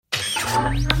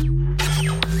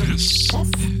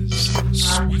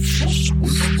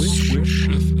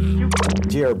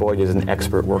J.R. Boyd is an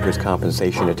expert workers'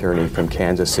 compensation attorney from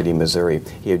Kansas City, Missouri.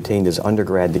 He obtained his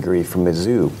undergrad degree from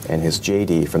Mizzou and his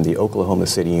J.D. from the Oklahoma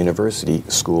City University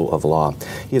School of Law.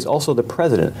 He is also the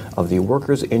president of the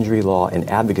Workers' Injury Law and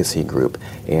Advocacy Group,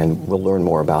 and we'll learn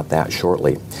more about that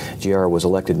shortly. J.R. was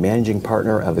elected managing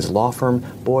partner of his law firm,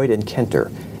 Boyd and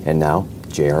Kenter, and now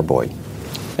J.R. Boyd.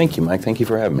 Thank you, Mike. Thank you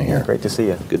for having me here. Great to see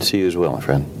you. Good to see you as well, my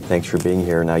friend. Thanks for being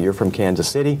here. Now, you're from Kansas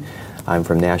City. I'm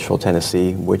from Nashville,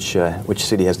 Tennessee. Which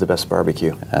city has the best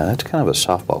barbecue? That's kind of a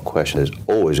softball question. It's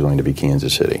always going to be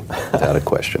Kansas City, without a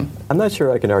question. I'm not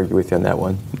sure I can argue with you on that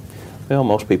one. Well,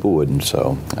 most people wouldn't,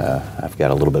 so I've got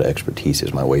a little bit of expertise,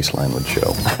 as my waistline would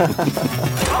show.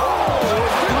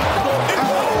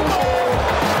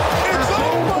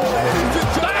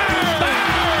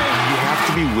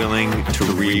 Willing to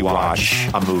rewatch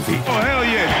a movie. Oh, hell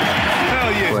yeah.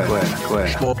 Hell yeah. Quit.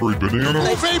 Strawberry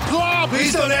banana. Hey, Plum,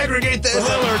 please don't aggregate this.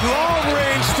 Lillard, long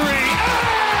range three.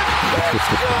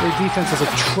 Their defense is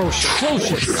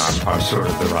atrocious. I'm sort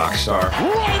of the rock star.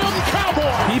 Right on the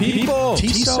cowboy. People,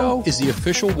 TISO is the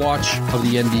official watch of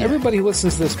the NBA. Everybody who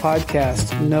listens to this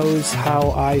podcast knows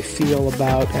how I feel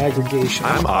about aggregation.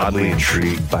 I'm oddly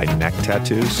intrigued by neck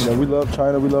tattoos. We love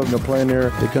China. We love playing there.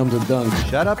 It comes a dunk.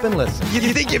 Shut up and listen.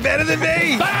 You think you're better than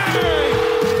me?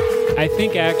 I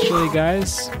think actually,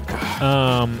 guys,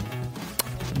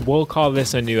 we'll call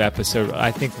this a new episode.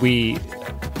 I think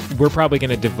we're probably going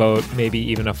to devote maybe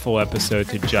even a full episode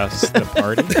to just the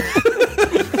party.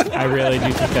 I really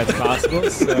do think that's possible.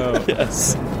 So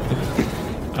yes.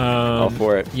 All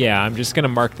for it. Yeah, I'm just going to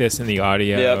mark this in the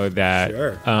audio that...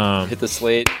 Sure. Hit the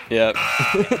slate. Yep.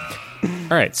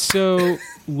 All right, so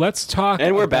let's talk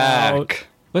And we're about, back.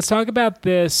 Let's talk about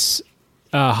this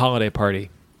holiday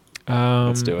party.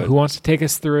 Let's do it. Who wants to take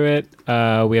us through it?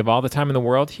 We have all the time in the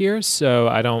world here, so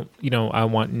I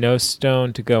want no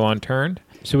stone to go unturned.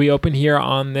 So we open here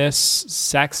on this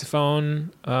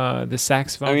saxophone, player.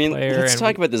 Let's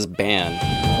talk about this band.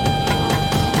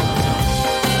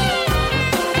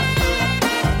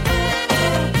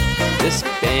 This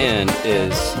band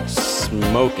is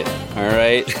smoking. All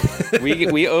right,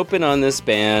 we open on this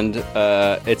band.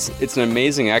 It's an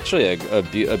amazing, actually, a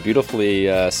beautifully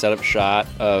set up shot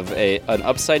of an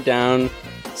upside down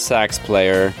sax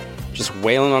player just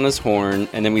wailing on his horn,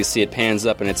 and then we see it pans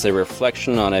up, and it's a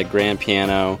reflection on a grand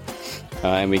piano,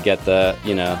 and we get the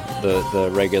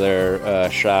regular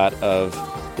shot of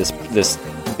this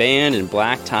band in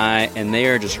black tie, and they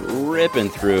are just ripping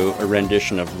through a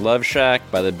rendition of Love Shack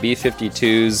by the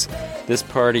B-52s. This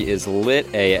party is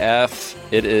lit AF.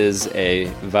 It is a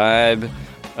vibe.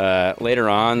 Later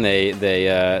on,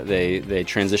 they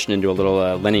transition into a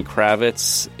little Lenny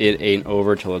Kravitz. It ain't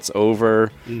over till it's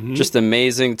over. Mm-hmm. Just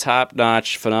amazing,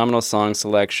 top-notch, phenomenal song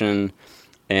selection.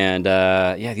 And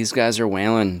these guys are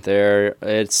wailing.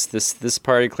 This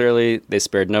party, clearly they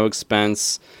spared no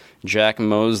expense. Jack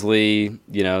Mosley,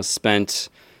 spent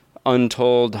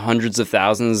untold hundreds of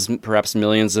thousands, perhaps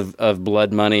millions of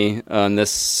blood money on this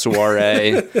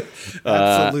soiree.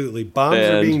 Absolutely. Bombs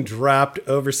are being dropped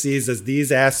overseas as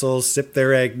these assholes sip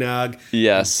their eggnog.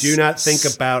 Yes. Do not think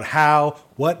about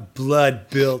what blood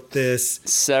built this.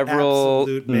 Several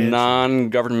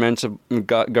non-governmental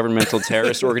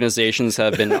terrorist organizations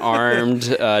have been armed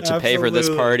to pay for this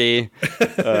party.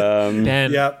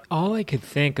 Ben, all I could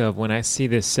think of when I see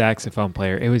this saxophone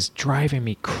player, it was driving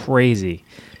me crazy.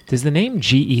 Does the name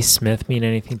G.E. Smith mean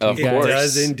anything to you guys? It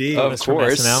does indeed. Of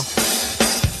course. It's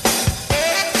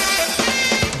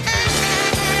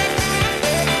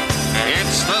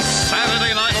the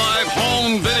Saturday Night Live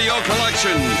Home Video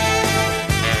Collection.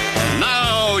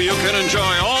 Now you can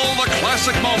enjoy all the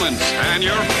classic moments and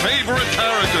your favorite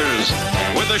characters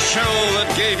with a show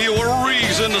that gave you a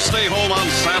reason to stay home on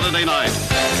Saturday night.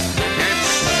 It's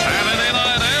Saturday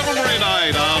night every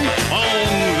night on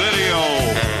Home Video.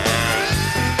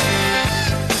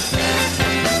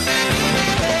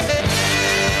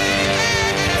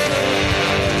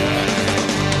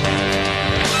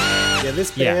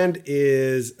 This band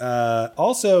is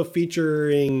also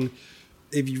featuring,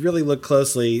 if you really look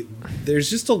closely, there's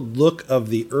just a look of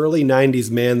the early 90s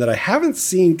man that I haven't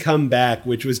seen come back,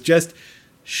 which was just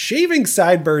shaving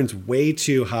sideburns way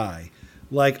too high.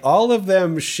 Like, all of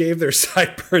them shave their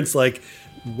sideburns like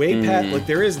way past, like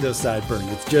there is no sideburn.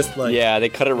 It's just like... Yeah, they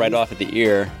cut it right off at the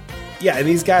ear. Yeah, and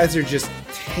these guys are just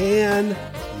tan,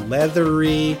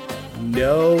 leathery,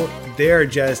 they're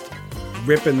just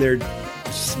ripping their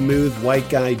smooth white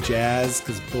guy jazz,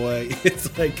 because boy,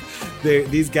 it's like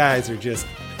these guys are just,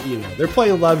 they're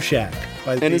playing Love Shack.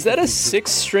 And is that a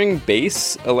 6-string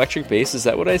bass, electric bass? Is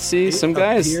that what I see? Some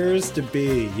guys appears to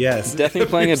be, yes. Definitely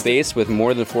playing a bass with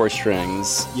more than 4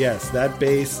 strings. Yes, that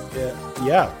bass,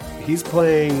 yeah. He's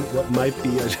playing what might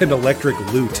be an electric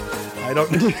lute. I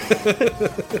don't know.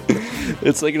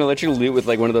 It's like an electric lute with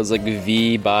like one of those like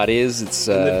V bodies. It's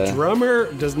The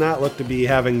drummer does not look to be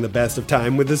having the best of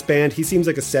time with this band. He seems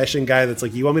like a session guy that's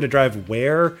like, you want me to drive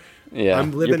where? Yeah.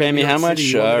 I'm living You're paying in me New how York much? City.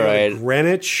 You want me All to go to right.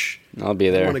 Greenwich. I'll be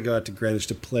there. I want to go out to Greenwich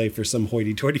to play for some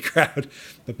hoity-toity crowd,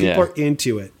 but people are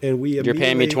into it, and You're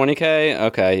paying me $20K?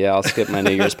 Okay, yeah, I'll skip my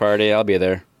New Year's party. I'll be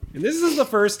there. And this is the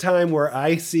first time where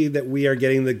I see that we are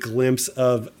getting the glimpse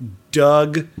of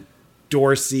Doug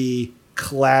Dorsey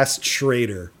class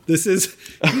traitor.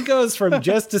 He goes from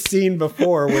just a scene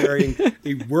before wearing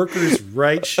a worker's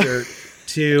right shirt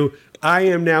to I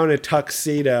am now in a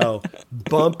tuxedo,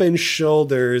 bumping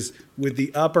shoulders with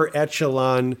the upper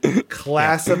echelon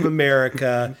class of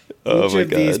America. Each of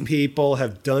these people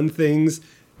have done things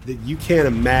that you can't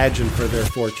imagine for their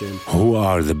fortune. Who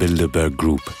are the Bilderberg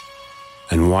Group?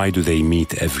 And why do they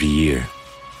meet every year?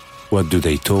 What do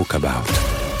they talk about?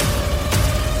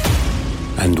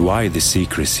 And why the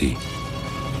secrecy?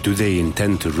 Do they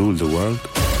intend to rule the world?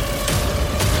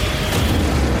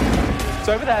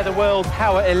 So over there, the world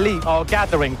power elite are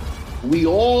gathering. We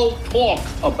all talk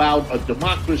about a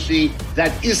democracy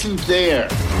that isn't there.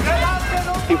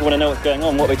 People want to know what's going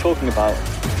on, what we're talking about.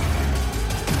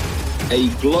 A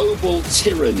global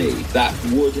tyranny that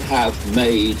would have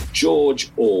made George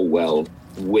Orwell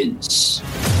wince.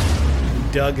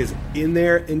 Doug is in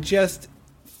there and just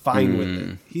fine with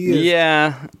it. He is,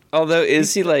 yeah, although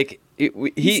is he like...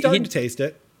 He's starting to taste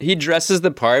it. He dresses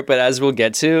the part, but as we'll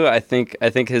get to, I think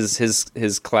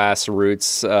his class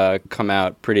roots come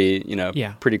out pretty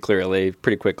clearly,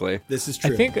 pretty quickly. This is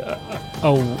true. I think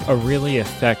a really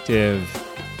effective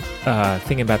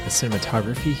thing about the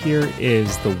cinematography here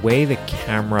is the way the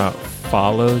camera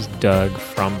follows Doug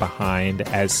from behind,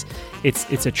 as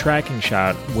it's a tracking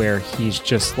shot where he's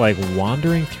just like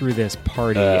wandering through this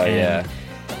party and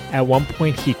at one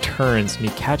point he turns and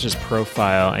he catches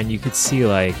profile, and you could see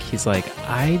like he's like,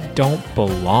 I don't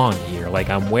belong here. Like,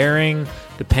 I'm wearing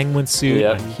the penguin suit,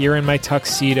 I'm here in my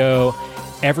tuxedo.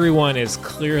 Everyone is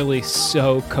clearly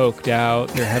so coked out.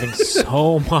 They're having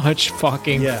so much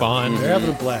fucking fun. They're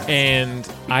having a blast.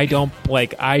 And I don't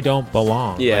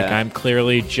belong. Yeah. Like, I'm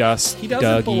clearly just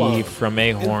Dougie belong. from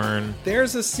Ahorn.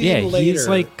 There's a scene later. He's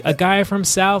like a guy from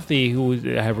Southie who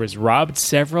was robbed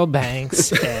several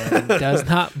banks and does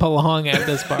not belong at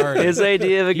this party. His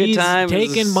idea of a good time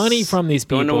He's taking money from these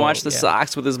people. Going to watch the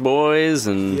Sox with his boys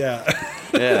and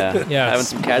having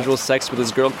some casual sex with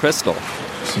his girl Crystal.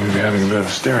 Seem to be having a bit of a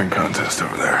staring contest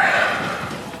over there.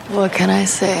 What can I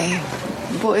say?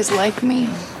 Boys like me.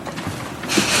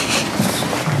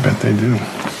 I bet they do.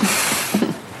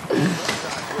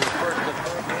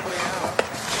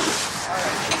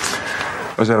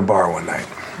 I was at a bar one night,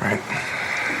 right?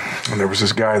 And there was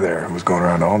this guy there who was going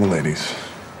around to all the ladies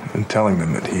and telling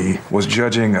them that he was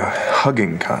judging a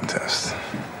hugging contest.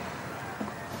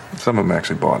 Some of them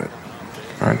actually bought it,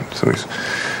 right? So he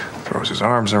throws his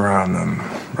arms around them,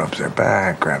 rubs their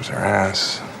back, grabs their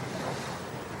ass.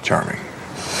 Charming.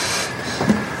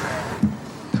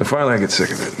 So finally I get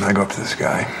sick of it, and I go up to this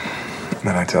guy, and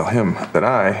then I tell him that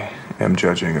I am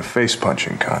judging a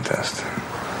face-punching contest.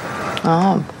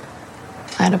 Oh,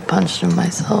 I'd have punched him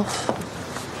myself.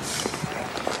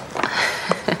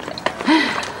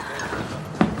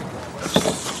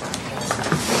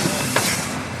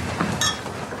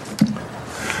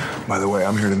 By the way,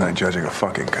 I'm here tonight judging a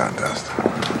fucking contest.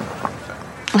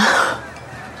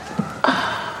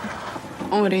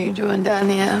 What are you doing down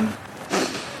here?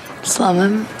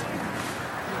 Slumming?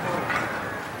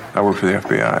 I work for the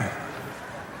FBI.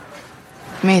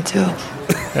 Me too.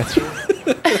 That's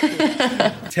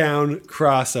town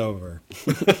crossover.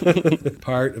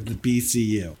 Part of the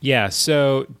BCU. Yeah,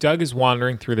 so Doug is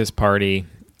wandering through this party,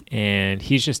 and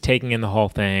he's just taking in the whole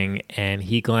thing, and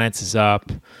he glances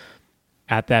up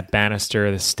at that banister,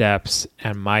 the steps,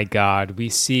 and my God, we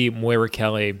see Moira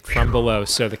Kelly from below.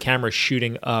 So the camera's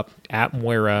shooting up at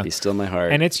Moira. Be still my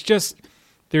heart. And it's just,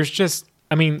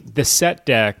 I mean, the set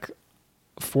deck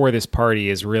for this party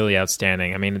is really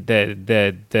outstanding. I mean,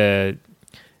 the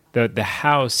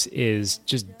house is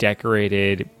just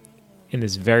decorated in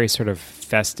this very sort of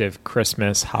festive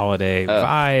Christmas holiday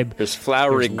vibe. There's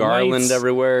flowery garland lights,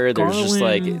 everywhere. There's just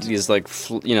like these like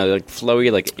like flowy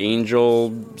like angel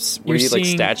like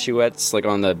statuettes like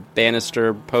on the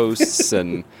banister posts,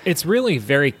 and it's really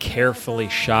very carefully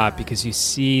shot because you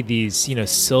see these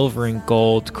silver and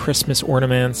gold Christmas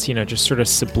ornaments, just sort of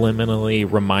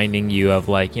subliminally reminding you of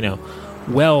like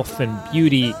wealth and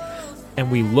beauty,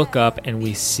 and we look up and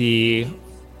we see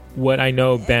what I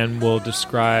know Ben will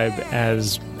describe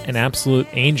as an absolute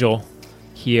angel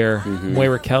here,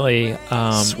 Moira Kelly,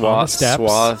 on the steps.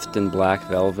 Swathed in black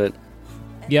velvet.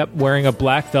 Yep, wearing a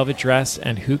black velvet dress,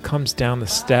 and who comes down the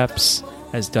steps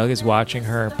as Doug is watching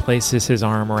her, places his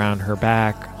arm around her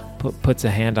back, puts a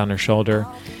hand on her shoulder.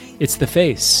 It's the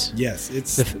face. Yes,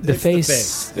 it's the face. The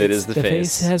face. It is the face. The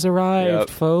face has arrived,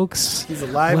 folks. He's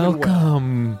alive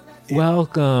Welcome. and well.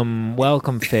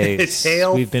 Welcome, face. It's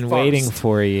Hale We've been Farst. waiting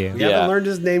for you. We haven't learned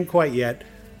his name quite yet,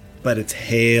 but it's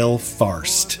Hale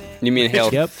Farst. You mean Hale,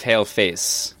 Yep. Hale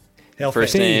Face. Hale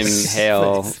First Face. name,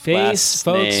 Hale. Face, last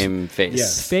folks. name, Face.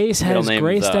 Yes. Face Middle has name,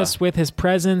 graced the. us with his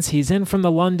presence. He's in from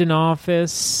the London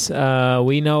office.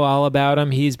 We know all about him.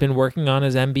 He's been working on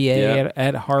his MBA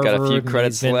at Harvard. Got a few and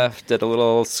credits he's been- left at a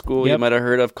little school you Yep. might have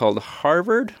heard of called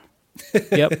Harvard.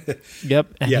 Yep.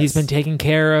 And he's been taking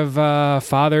care of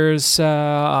father's,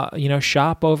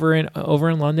 shop over in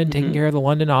London, taking care of the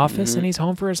London office, and he's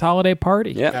home for his holiday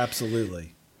party. Yeah,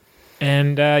 absolutely.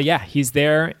 And he's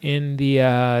there in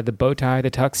the bow tie, the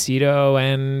tuxedo,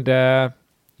 and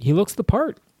he looks the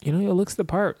part. He looks the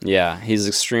part. Yeah, he's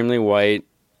extremely white,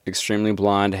 extremely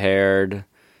blonde haired.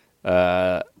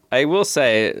 I will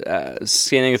say,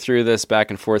 scanning through this back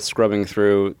and forth, scrubbing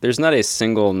through, there's not a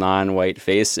single non-white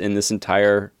face in this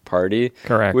entire party.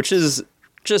 Correct. Which is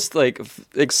just like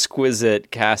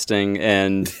exquisite casting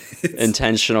and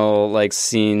intentional like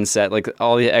scene set. Like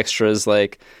all the extras,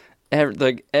 like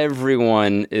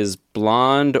everyone is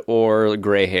blonde or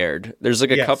gray haired. There's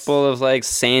like a couple of like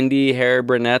sandy hair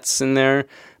brunettes in there,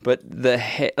 but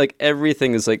like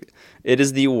everything is like. It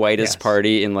is the whitest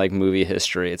party in like movie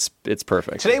history. It's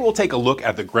perfect. Today we'll take a look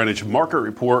at the Greenwich Market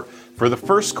Report for the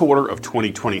first quarter of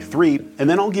 2023, and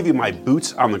then I'll give you my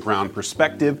boots on the ground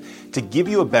perspective to give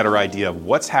you a better idea of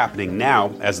what's happening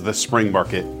now as the spring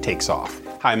market takes off.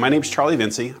 Hi, my name's Charlie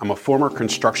Vinci. I'm a former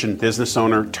construction business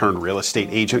owner turned real estate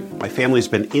agent. My family's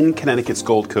been in Connecticut's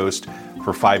Gold Coast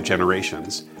for 5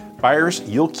 generations. Buyers,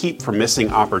 you'll keep from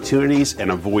missing opportunities and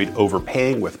avoid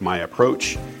overpaying with my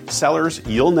approach. Sellers,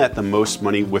 you'll net the most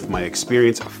money with my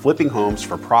experience of flipping homes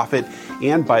for profit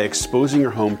and by exposing your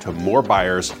home to more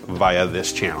buyers via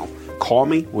this channel. Call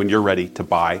me when you're ready to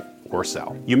buy or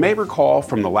sell. You may recall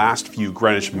from the last few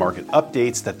Greenwich market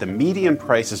updates that the median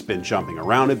price has been jumping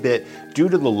around a bit due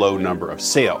to the low number of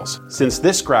sales. Since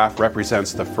this graph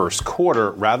represents the first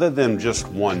quarter rather than just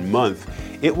 1 month,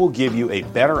 it will give you a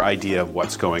better idea of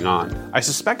what's going on. I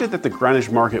suspected that the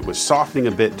Greenwich market was softening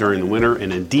a bit during the winter,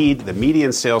 and indeed, the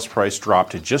median sales price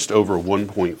dropped to just over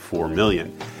 1.4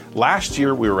 million. Last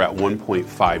year, we were at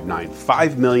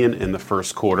 1.595 million in the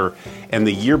first quarter, and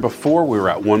the year before, we were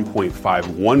at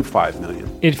 1.515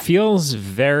 million. It feels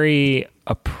very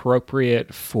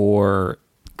appropriate for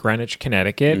Greenwich,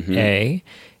 Connecticut, A,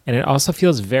 and it also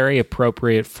feels very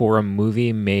appropriate for a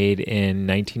movie made in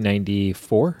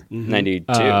 1994?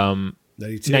 92.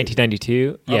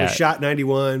 1992. Yeah. Shot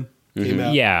 91. Came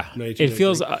out Yeah.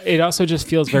 It also just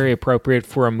feels very appropriate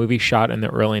for a movie shot in the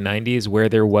early 90s where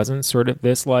there wasn't sort of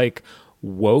this like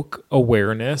woke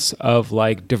awareness of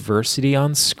like diversity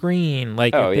on screen.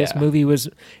 Like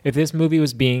if this movie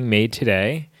was being made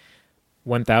today,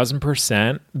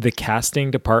 1000%, the casting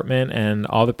department and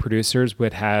all the producers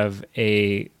would have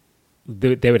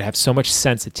they would have so much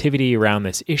sensitivity around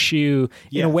this issue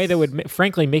in a way that would,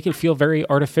 frankly, make it feel very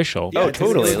artificial. Yeah,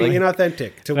 totally. It's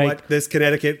inauthentic to what this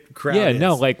Connecticut crowd is.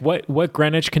 Like what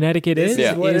Greenwich, Connecticut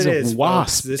is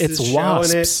wasps. It's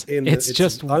wasps. It's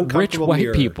just rich white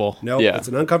mirror. people. No, it's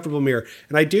an uncomfortable mirror.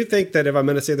 And I do think that if I'm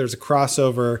going to say there's a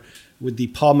crossover with the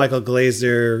Paul Michael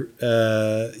Glaser,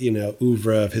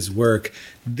 oeuvre of his work,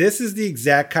 this is the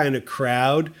exact kind of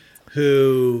crowd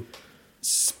who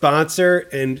sponsor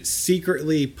and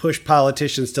secretly push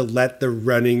politicians to let the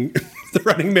Running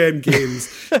Man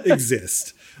games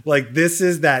exist. Like, this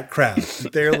is that crowd.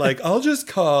 They're like, I'll just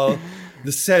call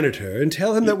the senator and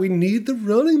tell him that we need the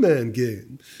Running Man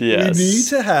game. Yes. We need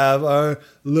to have our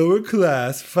lower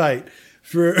class fight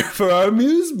for our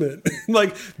amusement.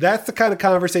 Like, that's the kind of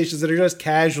conversations that are just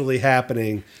casually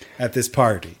happening at this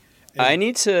party. I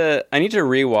need to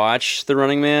rewatch The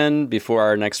Running Man before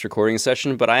our next recording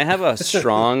session, but I have a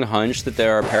strong hunch that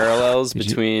there are parallels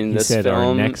between this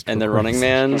film and The Running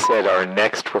Man. He said our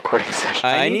next recording session.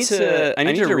 I need to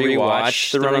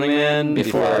rewatch The Running Man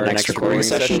before our next recording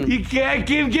session. You can't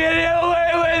keep getting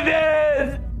away with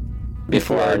it!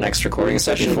 Before our next recording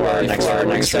session. You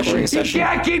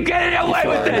can't keep getting away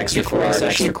with it! Before our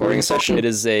next recording session. It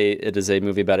is a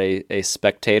movie about a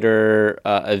spectator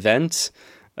event.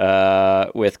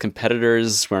 with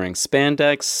competitors wearing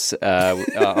spandex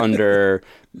under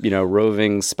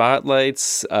roving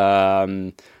spotlights,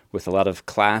 with a lot of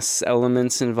class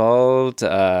elements involved.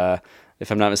 If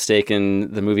I'm not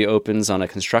mistaken, the movie opens on a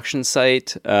construction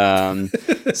site.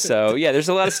 So yeah, there's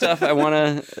a lot of stuff I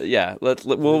want to. Yeah,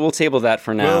 we'll table that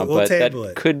for now. We'll but that table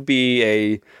it. could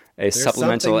be a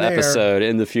supplemental episode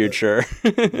in the future.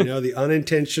 The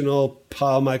unintentional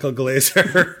Paul Michael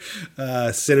Glaser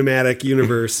cinematic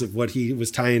universe of what he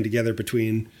was tying together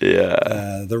between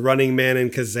The Running Man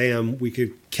and Kazam. We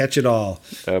could catch it all.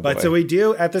 But so we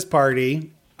do at this party.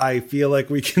 I feel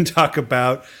like we can talk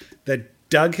about that.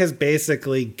 Doug has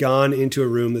basically gone into a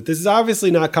room that this is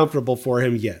obviously not comfortable for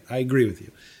him yet. I agree with you.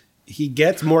 He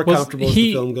gets more comfortable as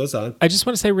the film goes on. I just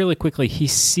want to say really quickly, he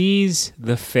sees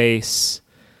the face,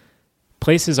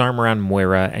 places his arm around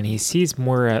Moira, and he sees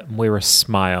Moira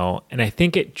smile. And I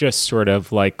think it just sort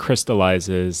of like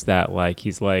crystallizes that, like,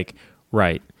 he's like,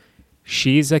 right,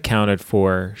 she's accounted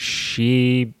for.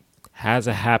 She has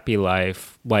a happy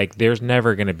life. Like, there's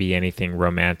never going to be anything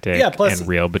romantic and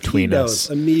real between us.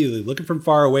 Immediately, looking from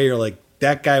far away, you're like,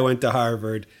 that guy went to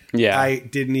Harvard. Yeah. I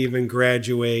didn't even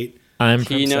graduate.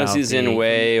 He knows he's in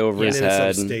way over his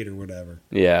head. State or whatever.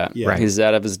 Yeah. Right. He's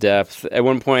out of his depth. At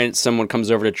one point, someone comes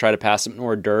over to try to pass him an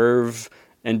hors d'oeuvre,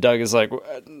 and Doug is like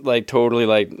totally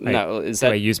like, no, is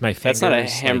that? I use my fingers? That's not a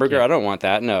hamburger. I don't want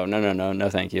that. No,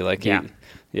 thank you. Like,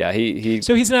 he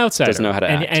so he's an outsider. Doesn't know how to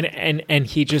act. And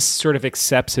he just sort of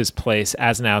accepts his place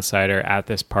as an outsider at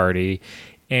this party.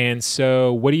 And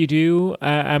so what do you do?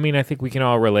 I mean, I think we can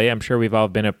all relate. I'm sure we've all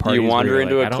been at parties. You wander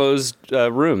into a closed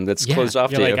room that's closed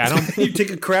off to you. You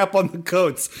take a crap on the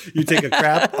coats.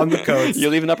 You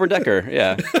leave an upper decker.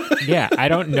 Yeah. Yeah. I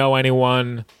don't know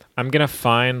anyone. I'm going to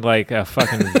find like a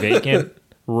fucking vacant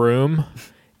room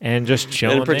and just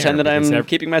chill and pretend that I'm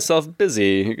keeping myself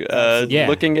busy,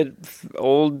 looking at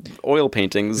old oil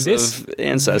paintings of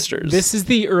ancestors. This is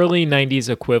the early 90s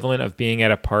equivalent of being at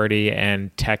a party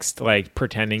and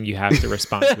pretending you have to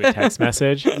respond to a text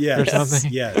message or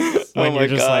something. Yes. When you're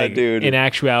just like, dude. In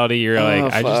actuality, you're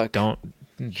I just don't.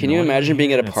 Can you imagine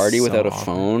being at a party without a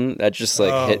phone? That just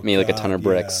hit me like a ton of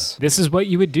bricks. This is what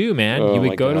you would do, man. You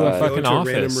would go to a fucking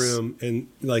office. Random room and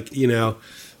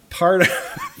part of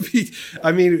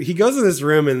he goes in this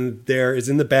room and there is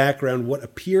in the background what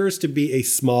appears to be a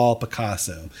small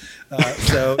Picasso.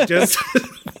 So just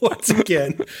once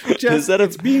again,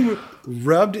 it's being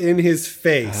rubbed in his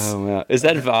face. Oh, wow. Is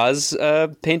that vase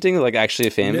painting like actually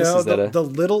famous? No, is that the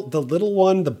little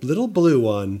one, the little blue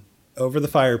one over the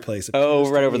fireplace. Oh,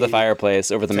 right over the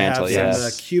fireplace, over the mantle. Yes.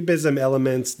 Some cubism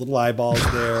elements, little eyeballs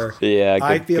there. Yeah,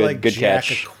 I feel like good Jack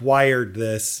catch. Acquired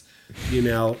this.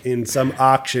 In some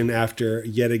auction after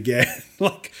yet again,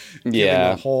 giving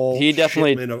a whole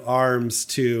shipment of arms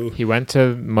to. He went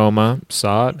to MoMA,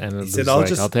 saw it, and he said,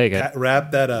 "I'll take it.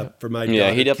 Wrap that up for my daughter."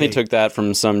 Yeah, he definitely Kate. took that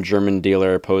from some German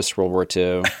dealer post World War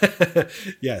II.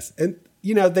 Yes, and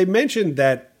they mentioned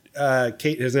that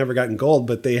Kate has never gotten gold,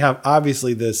 but they have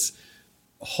obviously this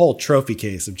whole trophy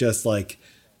case of just like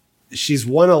she's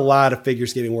won a lot of figure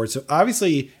skating awards. So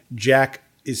obviously Jack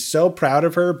is so proud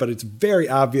of her, but it's very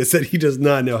obvious that he does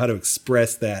not know how to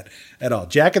express that at all.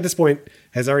 Jack at this point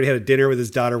has already had a dinner with his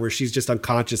daughter where she's just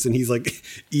unconscious and he's like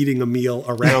eating a meal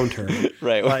around her.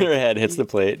 Right, when her head hits the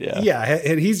plate. Yeah,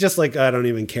 and he's just like, I don't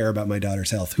even care about my daughter's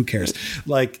health. Who cares?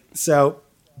 So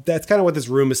that's kind of what this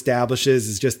room establishes,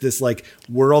 is just this like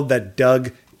world that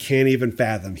Doug can't even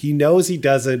fathom. He knows he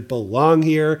doesn't belong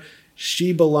here.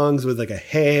 She belongs with like a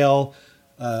Hale,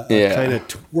 a kind of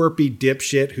twerpy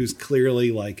dipshit who's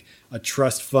clearly like a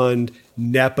trust fund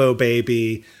Nepo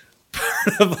baby,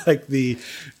 part of like the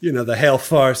Hale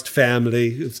Forst family.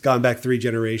 It's gone back 3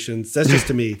 generations. That's just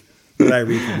to me what I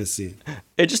read from this scene.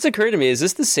 It just occurred to me, is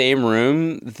this the same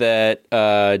room that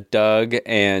Doug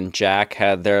and Jack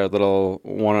had their little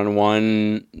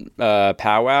one-on-one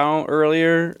powwow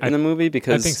earlier in the movie?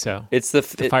 Because I think so. It's the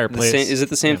fireplace. Is it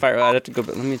the same fire? I'd have to go,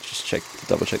 but let me just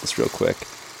double check this real quick.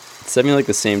 It's definitely like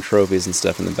the same trophies and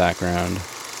stuff in the background.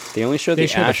 They only show the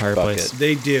ash bucket.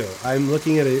 They do. I'm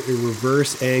looking at a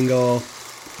reverse angle.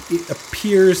 It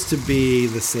appears to be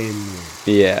the same room.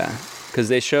 Yeah, because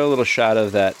they show a little shot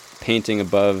of that painting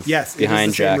above. Yes, behind it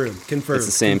is the Jack. same room. Confirmed. It's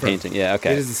the same painting. Yeah,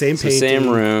 okay. It is the same painting. The same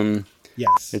room.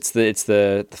 Yes. It's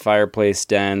the fireplace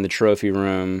den, the trophy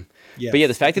room. Yes. But yeah,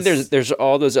 the fact that there's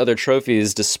all those other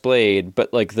trophies displayed,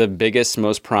 but like the biggest,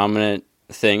 most prominent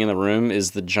thing in the room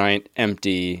is the giant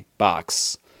empty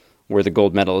box where the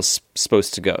gold medal is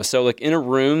supposed to go. So like in a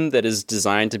room that is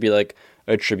designed to be like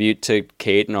a tribute to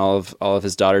Kate and all of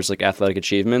his daughter's like athletic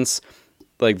achievements,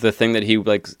 like the thing that he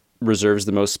like reserves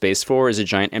the most space for is a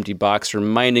giant empty box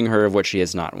reminding her of what she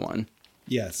has not won.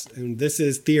 Yes, and this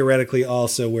is theoretically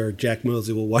also where Jack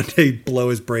Mosley will one day blow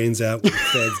his brains out when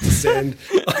feds descend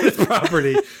on his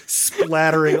property,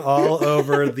 splattering all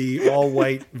over the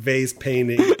all-white vase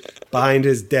painting behind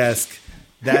his desk.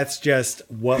 That's just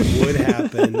what would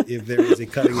happen if there was a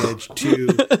cutting edge 2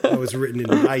 that was written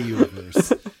in my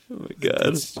universe. Oh my God.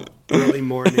 It's early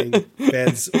morning,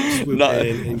 feds swoop in,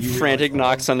 and you frantic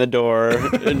knocks on the door,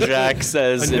 and Jack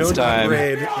says it's time.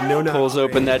 Pulls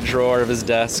open that drawer of his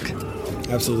desk.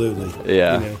 Absolutely.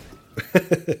 Yeah. You know.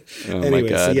 Oh Anyway, my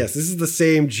God. so yes, this is the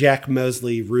same Jack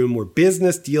Mosley room where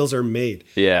business deals are made.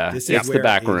 Yeah, This it's the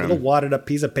back room. A little wadded up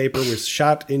piece of paper was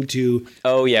shot into.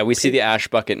 Oh yeah, we see the ash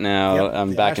bucket now. Yep,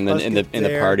 the Back ash in the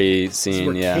bucket party This is scene.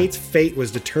 where Yeah. Kate's fate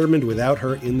was determined without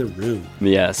her in the room.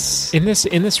 Yes. In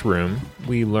this room,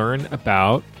 we learn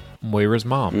about Moira's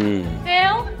mom.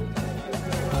 Phil?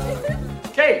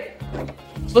 Kate, I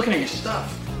was looking at your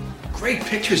stuff. Great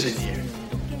pictures in here.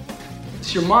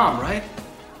 It's your mom, right?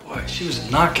 Boy, she was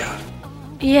a knockout.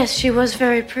 Yes, she was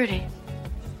very pretty.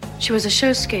 She was a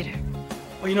show skater.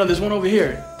 Well, you know, there's one over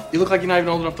here. You look like you're not even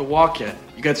old enough to walk yet.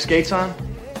 You got skates on?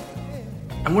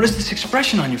 And what is this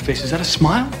expression on your face? Is that a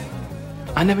smile?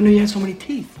 I never knew you had so many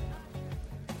teeth.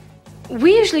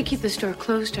 We usually keep the store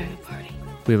closed during the party.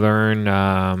 We learn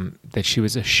that she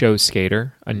was a show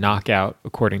skater, a knockout,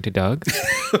 according to Doug.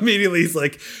 Immediately, he's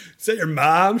like, "Is that your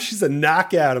mom? She's a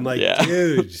knockout." I'm like,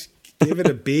 dude, give it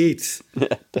a beat.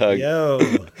 Doug. Yo.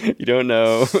 You don't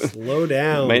know. Slow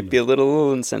down. Might be a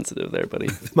little insensitive there, buddy.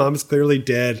 Mom's clearly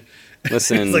dead.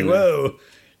 Listen. It's like, whoa,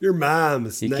 your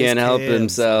mom's. He nice can't help cans.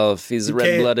 himself. He's You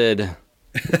red-blooded.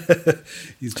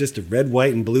 He's just a red,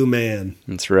 white, and blue man.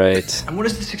 That's right. And what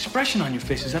is this expression on your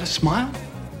face? Is that a smile?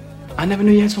 I never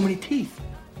knew you had so many teeth.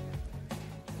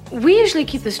 We usually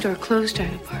keep the store closed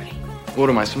during the party. What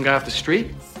am I, some guy off the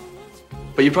street?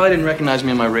 But you probably didn't recognize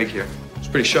me in my rig here. It's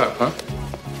pretty sharp, huh?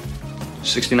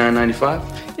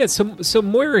 $69.95? Yeah, so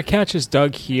Moira catches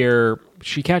Doug here.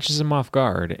 She catches him off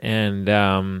guard, and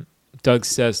Doug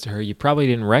says to her, "You probably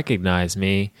didn't recognize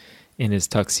me," in his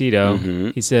tuxedo.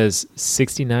 He says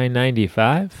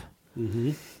 $69.95.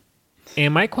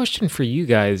 And my question for you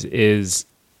guys is,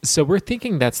 so we're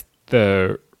thinking that's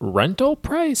the rental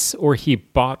price, or he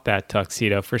bought that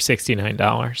tuxedo for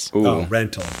 $69? Oh,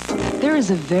 rental. There is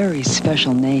a very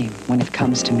special name when it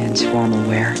comes to men's formal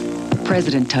wear.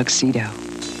 President Tuxedo.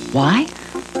 Why?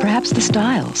 Perhaps the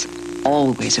styles.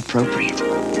 Always appropriate.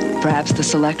 Perhaps the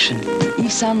selection.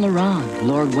 Yves Saint Laurent,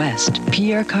 Lord West,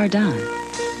 Pierre Cardin.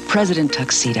 President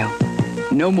Tuxedo.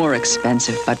 No more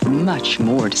expensive, but much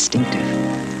more distinctive.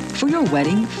 For your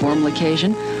wedding, formal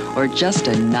occasion, or just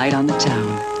a night on the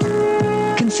town.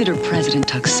 Consider President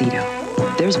Tuxedo.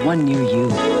 There's one near you.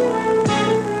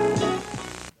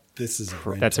 This is a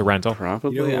rental. That's a rental?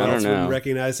 Probably. You know who I else don't know. would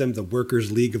recognize them? The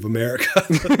Workers' League of America.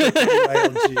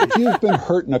 If you've been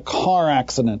hurt in a car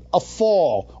accident, a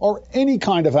fall, or any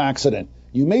kind of accident,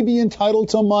 you may be entitled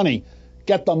to money.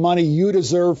 Get the money you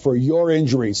deserve for your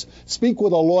injuries. Speak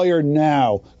with a lawyer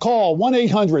now. Call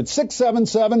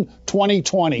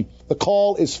 1-800-677-2020. The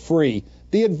call is free.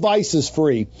 The advice is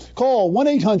free. Call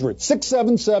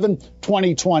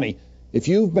 1-800-677-2020. If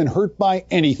you've been hurt by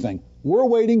anything, we're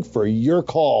waiting for your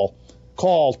call.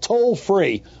 Call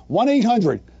toll-free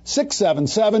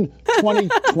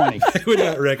 1-800-677-2020. I would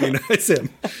not recognize him.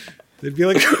 They'd be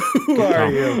like, "Who are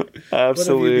you?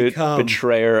 Absolute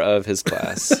betrayer of his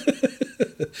class."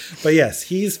 But yes,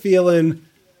 he's feeling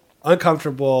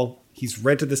uncomfortable. He's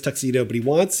rented this tuxedo, but he's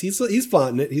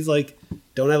flaunting it. He's like,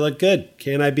 "Don't I look good?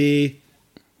 Can I be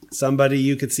somebody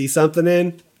you could see something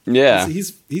in?" Yeah.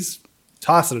 He's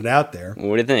tossing it out there.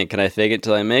 What do you think? Can I fake it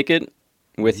till I make it?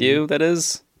 With you, that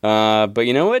is. But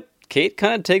you know what? Kate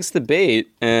kind of takes the bait,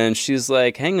 and she's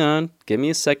like, "Hang on, give me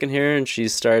a second here," and she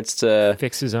starts to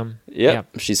fixes him.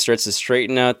 Yep. She starts to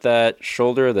straighten out that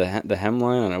shoulder, the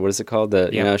hemline. I don't know, what is it called?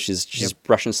 You know, she's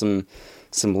brushing some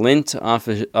lint off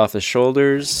his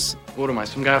shoulders. What am I,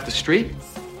 some guy off the street?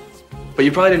 But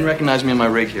you probably didn't recognize me in my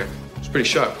rig here. It's pretty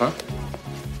sharp, huh?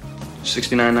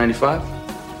 $69.95?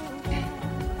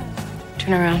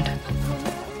 Turn around.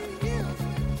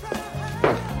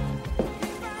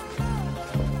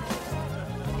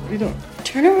 What are you doing?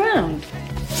 Turn around.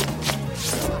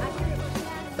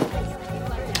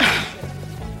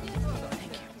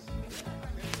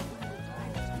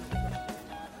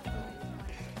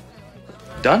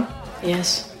 Done?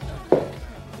 Yes.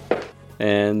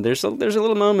 And there's a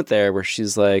little moment there where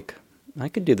she's like, "I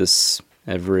could do this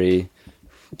every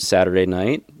Saturday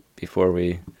night before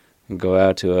we go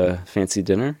out to a fancy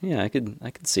dinner. Yeah, I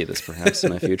could see this perhaps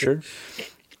in my future."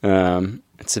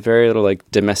 It's a very little like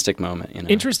domestic moment, you know.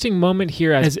 Interesting moment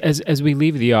here as we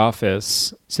leave the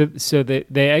office. So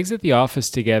they exit the office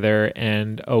together,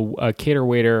 and a cater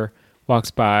waiter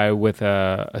walks by with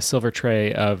a silver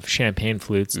tray of champagne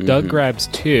flutes. Doug grabs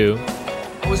 2.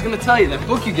 I was going to tell you, that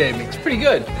book you gave me, it's pretty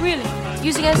good. Really?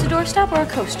 Using it as a doorstop or a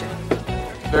coaster?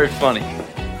 Very funny.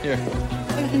 Here.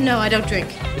 No, I don't drink.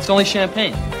 It's only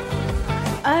champagne.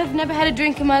 I've never had a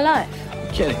drink in my life.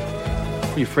 You're kidding.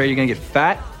 Are you afraid you're going to get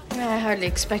fat? I hardly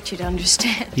expect you to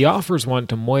understand. He offers one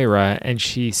to Moira, and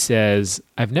she says,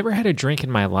 "I've never had a drink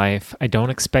in my life. I don't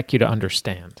expect you to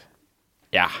understand."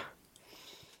 Yeah.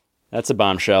 That's a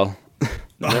bombshell.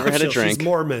 Never had a drink. She's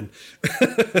Mormon.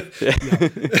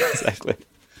 Exactly.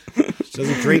 She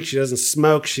doesn't drink. She doesn't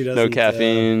smoke. She doesn't. No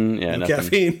caffeine. No nothing.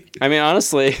 caffeine. I mean,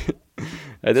 honestly,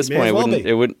 at this point,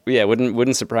 it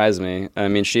wouldn't surprise me. I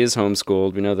mean, she is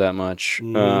homeschooled. We know that much.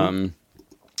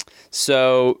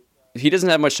 So he doesn't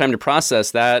have much time to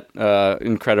process that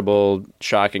incredible,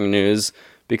 shocking news,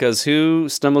 because who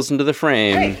stumbles into the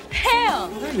frame? Hey, Hale!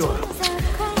 There you are.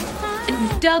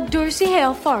 Doug Dorsey,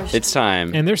 Hale Forrest. It's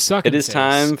time. And they're sucking It is face.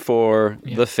 time for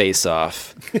the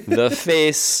face-off. The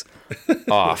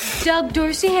face-off. Doug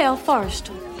Dorsey, Hale Forrest.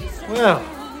 Well,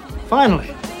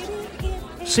 finally.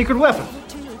 Secret weapon.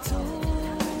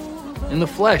 In the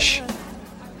flesh.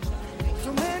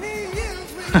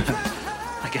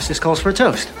 I guess this calls for a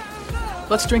toast.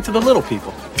 Let's drink to the little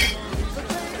people.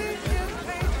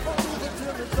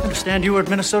 I understand you were at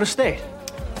Minnesota State.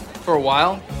 For a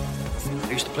while.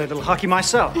 I used to play a little hockey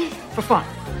myself, for fun.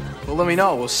 Well, let me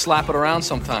know. We'll slap it around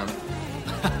sometime.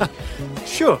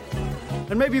 Sure.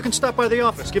 And maybe you can stop by the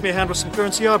office, give me a hand with some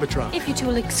currency arbitrage. If you two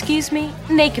will excuse me,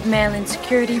 naked male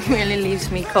insecurity really leaves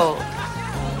me cold.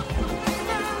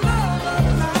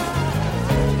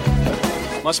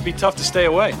 Must be tough to stay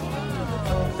away.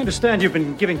 I understand you've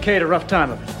been giving Kate a rough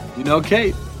time of it. You know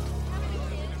Kate?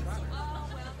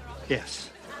 Yes,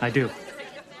 I do.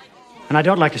 And I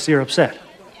don't like to see her upset.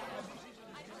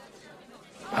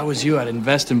 If I was you, I'd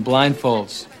invest in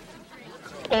blindfolds.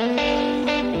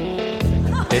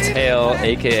 It's Hale,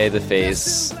 a.k.a. The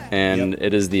Face, and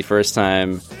it is the first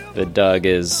time that Doug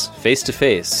is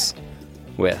face-to-face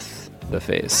with The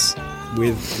Face.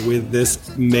 With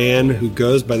this man who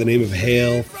goes by the name of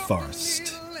Hale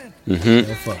Forrest.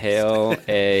 Hale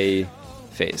a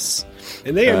Face.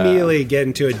 And they immediately get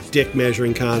into a dick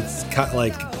measuring contest.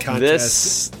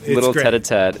 This little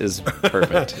tete-a-tete is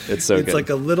perfect. It's so good.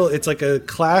 It's like a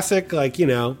classic, I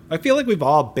feel like we've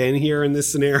all been here in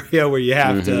this scenario where you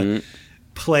have to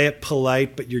play it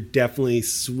polite, but you're definitely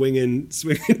swinging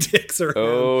dicks around.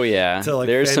 Oh, yeah.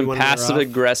 There's some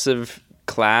passive-aggressive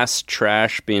class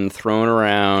trash being thrown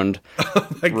around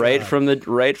right from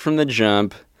the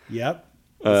jump. Yep.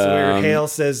 That's where Hale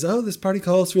says, "Oh, this party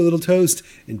calls for a little toast,"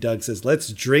 and Doug says,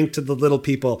 "Let's drink to the little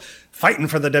people fighting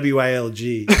for the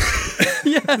WILG."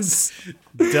 Yes.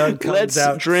 Doug comes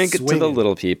out drink swinging. to the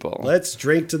little people. Let's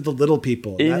drink to the little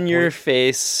people. In your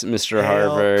face, Mr. Hale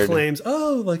Harvard. claims,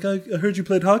 "Oh, I heard you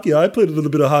played hockey. I played a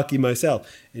little bit of hockey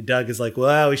myself." And Doug is like,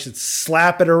 "Well, we should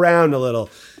slap it around a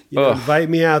little. Invite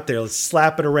me out there. Let's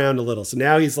slap it around a little." So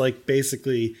now he's like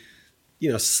basically...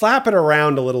 slap it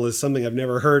around a little is something I've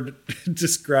never heard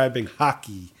describing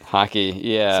hockey. Hockey,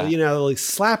 yeah. So,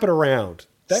 slap it around.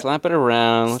 Slap it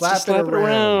around. Let's slap it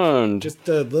around. Just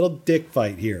a little dick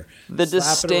fight here. The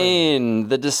disdain,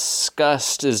 the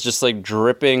disgust is just like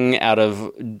dripping out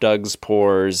of Doug's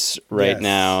pores right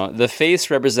now. The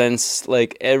face represents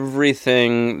like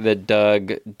everything that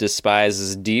Doug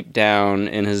despises deep down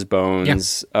in his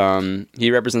bones. Yeah. He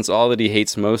represents all that he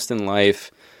hates most in life.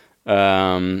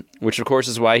 Which of course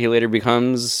is why he later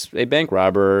becomes a bank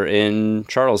robber in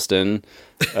Charleston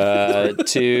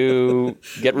to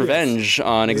get revenge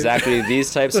on exactly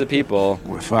these types of people.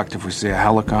 We're fucked if we see a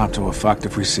helicopter, we're fucked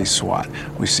if we see SWAT.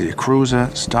 We see a cruiser,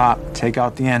 stop, take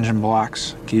out the engine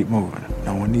blocks, keep moving.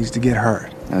 No one needs to get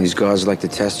hurt. Now these guards like to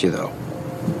test you though.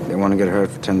 They want to get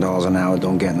hurt for $10 an hour,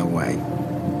 don't get in the way.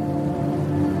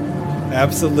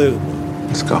 Absolutely.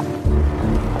 Let's go.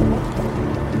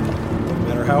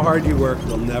 How hard you work,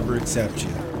 they'll never accept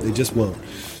you. They just won't.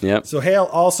 Yep. So Hale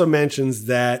also mentions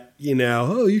that,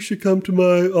 you should come to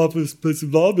my office, play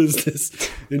some law business,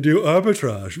 and do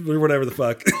arbitrage, or whatever the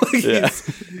fuck.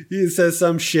 He says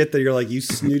some shit that you're like, you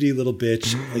snooty little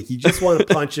bitch. Like, you just want to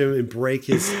punch him and break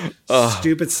his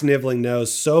stupid sniveling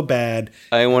nose so bad.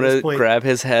 I want to grab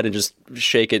his head and just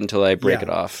shake it until I break it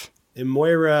off. And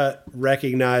Moira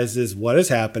recognizes what is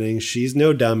happening. She's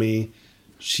no dummy.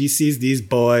 She sees these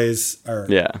boys are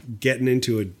getting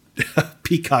into a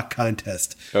peacock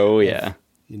contest. Oh, yeah.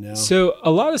 You know. So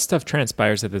a lot of stuff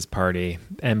transpires at this party,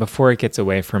 and before it gets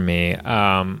away from me,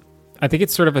 I think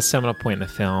it's sort of a seminal point in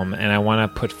the film, and I want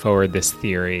to put forward this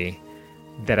theory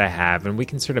that I have, and we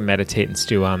can sort of meditate and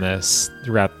stew on this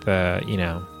throughout the,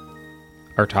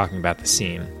 our talking about the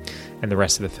scene and the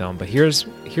rest of the film. But here's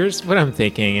what I'm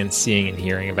thinking and seeing and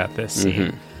hearing about this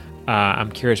scene. I'm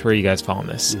curious where you guys fall on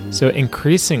this. So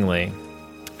increasingly,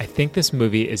 I think this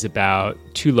movie is about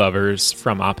two lovers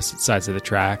from opposite sides of the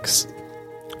tracks.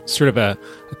 Sort of a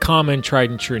common tried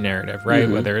and true narrative, right?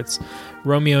 Whether it's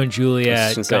Romeo and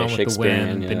Juliet, Gone with the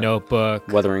Wind, The Notebook,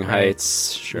 Wuthering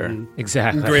Heights, sure.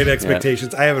 Exactly. Great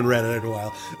Expectations. I haven't read it in a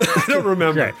while. I don't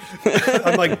remember.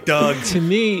 I'm like Doug. To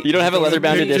me... You don't have a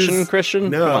leather-bound edition, Christian?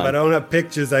 No, if I don't have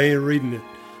pictures, I ain't reading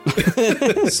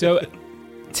it. So,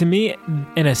 to me,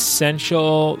 an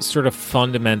essential sort of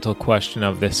fundamental question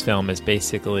of this film is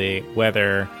basically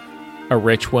whether a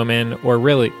rich woman, or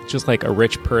really just like a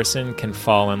rich person, can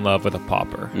fall in love with a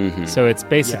pauper. So it's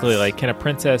basically like, can a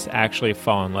princess actually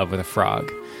fall in love with a frog?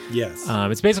 Yes.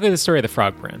 It's basically the story of the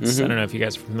Frog Prince. I don't know if you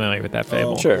guys are familiar with that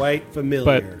fable. Sure. Quite familiar.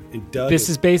 But and Doug this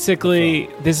is basically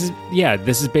Beauty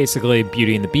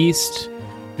and the Beast.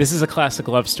 This is a classic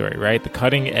love story, right? The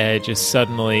cutting edge is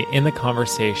suddenly in the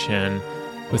conversation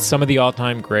with some of the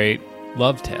all-time great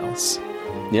love tales.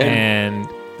 Yeah. And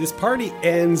this party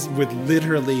ends with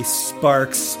literally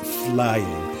sparks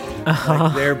flying.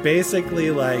 Like they're basically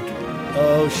like,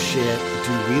 oh shit,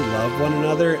 do we love one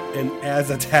another? And as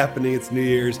that's happening, it's New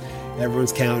Year's,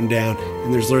 everyone's counting down,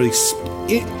 and there's literally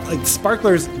like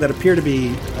sparklers that appear to be,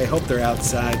 I hope they're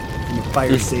outside from a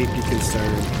fire safety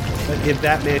concern. But if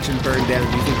that mansion burned down,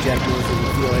 do you think Jack Nicholson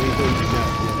would feel anything?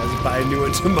 No. Buy a new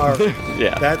one tomorrow.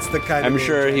 Yeah. That's the kind of... I'm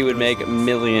sure he would make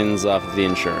millions off of the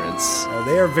insurance.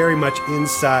 They are very much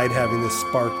inside having this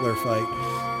sparkler fight.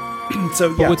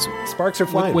 So, yeah, sparks are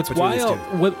flying. What's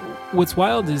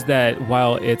wild is that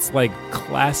while it's like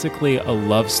classically a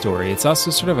love story, it's also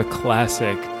sort of a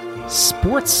classic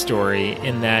sports story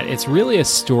in that it's really a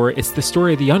story. It's the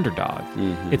story of the underdog.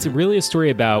 It's really a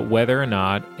story about whether or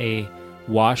not a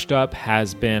washed-up,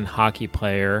 has-been hockey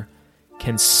player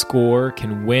can score,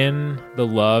 can win the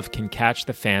love, can catch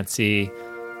the fancy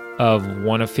of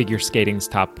one of figure skating's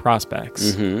top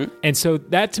prospects. And so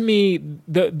that, to me,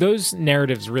 those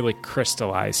narratives really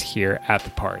crystallize here at the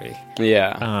party.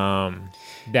 Yeah.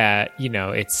 That,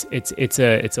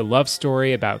 it's a love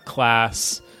story about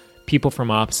class, people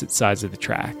from opposite sides of the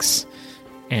tracks.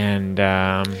 And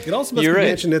it also must be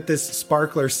mentioned at this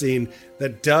sparkler scene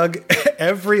that Doug,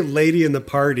 every lady in the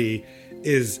party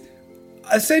is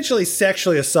essentially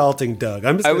sexually assaulting Doug.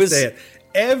 I'm just going to say it.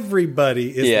 Everybody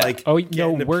is like, oh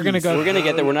no, we're gonna go. We're gonna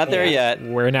get there. We're not there yet.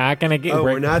 We're not gonna get.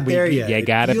 we're not there yet. You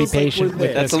gotta be patient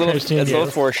with that's a little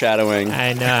foreshadowing.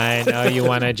 I know. You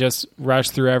want to just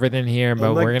rush through everything here,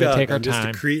 but we're gonna take our time. Just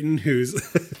a cretin who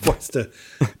wants to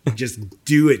just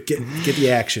do it. Get the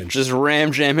action. Just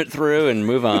jam it through and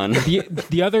move on.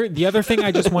 The other thing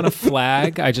I just want to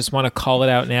flag. I just want to call it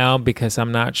out now because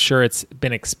I'm not sure it's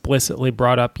been explicitly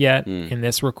brought up yet in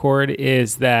this record.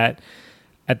 Is that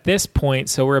at this point,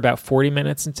 so we're about 40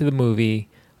 minutes into the movie,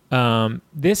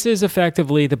 this is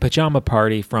effectively the pajama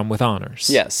party from With Honors.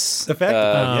 Yes.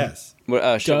 Effectively,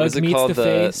 yes. Doug meets called? the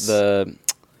face.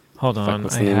 Hold on,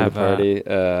 what's the name of the party?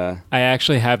 I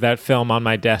actually have that film on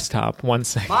my desktop. 1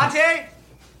 second. Monty!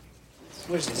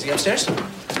 Where's he? Is he upstairs? Time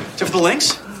for the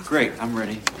links? Great, I'm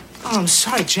ready. Oh, I'm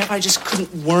sorry, Jeff. I just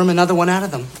couldn't worm another one out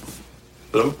of them.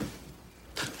 Hello?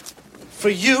 For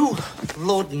you,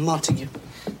 Lord Montague.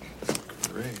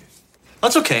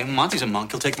 That's okay. Monty's a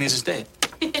monk. He'll take me as his date.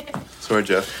 Sorry,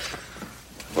 Jeff.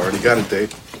 I've already got a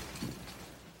date.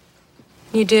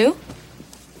 You do?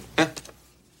 Yeah.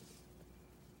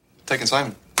 Taking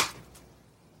Simon.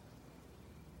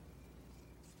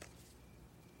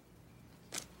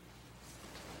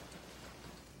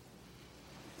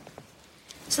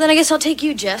 So then I guess I'll take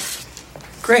you,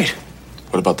 Jeff. Great.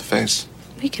 What about the face?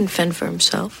 He can fend for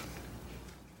himself.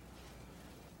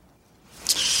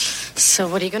 So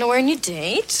what are you going to wear on your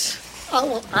date? Oh,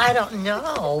 well, I don't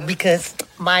know, because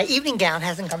my evening gown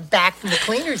hasn't come back from the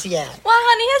cleaners yet. Why,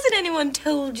 honey, hasn't anyone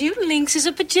told you Lynx is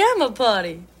a pajama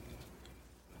party?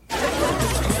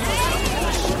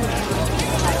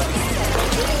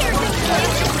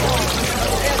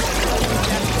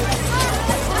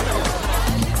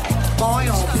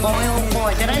 Boy, oh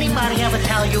boy, did anybody ever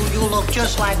tell you you look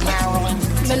just like Marilyn?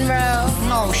 Monroe.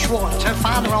 No, Schwartz. Her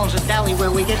father owns a deli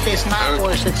where we get this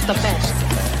knockwurst. It's the best.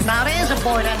 Now there's a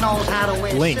boy that knows how to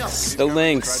wear silk. The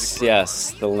Lynx.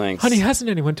 Yes, the Lynx. Honey, hasn't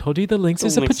anyone told you the Lynx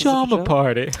is a pajama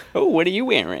party? Oh, what are you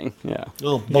wearing? Yeah.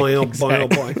 Oh boy, oh boy, oh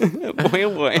boy. Boy,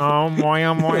 oh boy. Oh boy,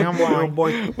 oh boy, oh boy. Oh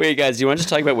boy. Wait, guys, do you want to just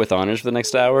talk about With Honors for the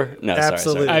next hour? No,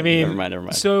 Absolutely. sorry. I mean, never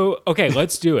mind. So, okay,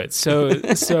 let's do it. So,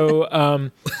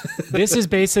 this is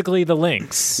basically the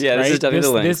Lynx. Yeah, this right? is definitely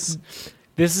the Lynx.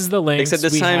 This is the Lynx. Except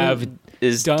this time have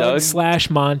is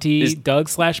Doug/Monty.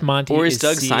 Doug/Monty. Or is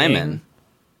Doug seeing, Simon?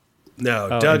 No,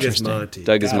 Oh, Doug is interesting. Monty.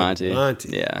 Doug is Got Monty. it, Monty.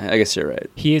 Yeah, I guess you're right.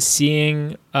 He is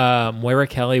seeing Moira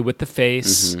Kelly with the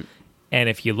face. Mhm. And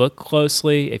if you look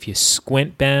closely, if you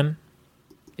squint, Ben,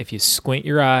 if you squint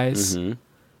your eyes,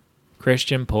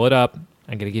 Christian, pull it up.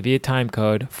 I'm going to give you a time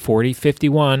code,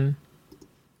 4051.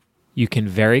 You can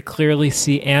very clearly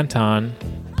see Anton,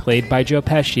 played by Joe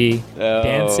Pesci,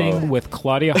 dancing with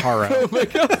Claudia Haro. Oh my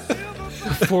God.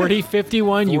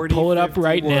 4051, you pull it up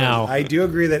right now. I do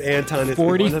agree that Anton is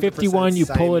 4051, you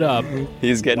pull it up.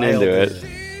 He's getting into it.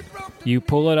 You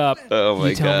pull it up. Oh my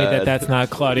You tell me that God. that's not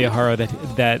Claudia Haro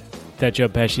that Joe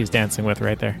Pesci is dancing with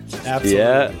right there. Absolutely.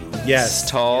 Yeah. Yes.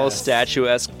 Tall,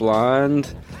 statuesque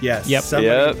blonde. Yes. Yep.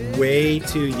 Somebody way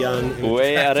too young. and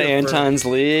Way out of attractive for- Anton's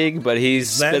league, but he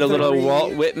spit a little Leathery.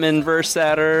 Walt Whitman verse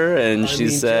at her, and she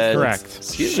just said, Correct.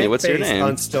 Excuse me, what's your Shit-faced name?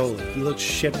 On Stolen. He looks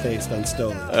shit-faced on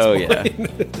Stolen. Oh, yeah.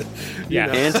 Yeah.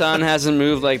 Anton hasn't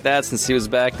moved like that since he was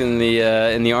back in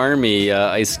the Army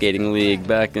ice skating league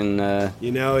back in.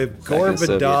 You know, if Back Gore in the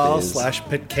Soviet Vidal days. /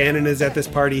 Pit Cannon is at this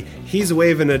party, he's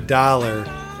waving $1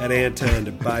 at Anton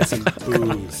to buy some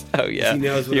booze. Oh, yeah. He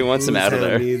knows what He a wants him booze out of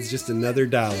hound there. needs, just another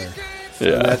 $1.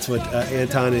 Yeah. And that's what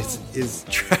Anton is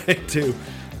trying to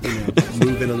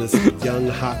move in on this young,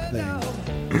 hot thing.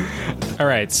 All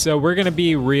right, so we're going to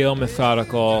be real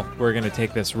methodical. We're going to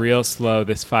take this real slow,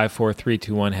 this 5, 4, 3,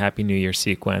 2, 1 Happy New Year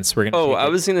sequence. We're going to Oh, I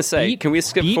was going to say, can we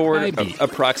skip forward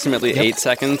approximately 8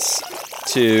 seconons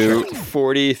to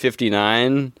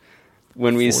 40:59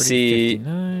 when we see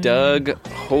Doug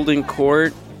holding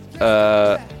court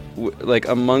like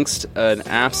amongst an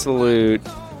absolute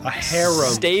a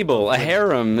harem. Stable. A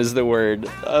harem is the word.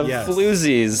 Of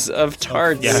floozies, of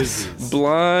tarts.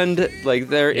 Blonde. Like,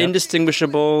 they're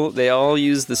indistinguishable. They all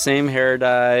use the same hair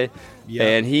dye. Yep.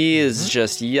 And he is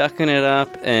just yucking it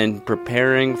up and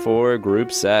preparing for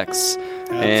group sex.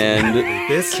 And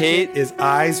This Kate is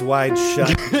eyes wide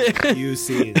shut in a few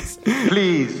scenes.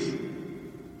 Please,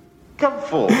 come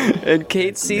forward. And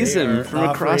Kate sees They him are from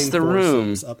across the offering room.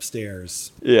 foursomes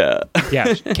upstairs. Yeah.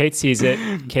 Yeah, Kate sees it.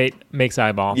 Kate makes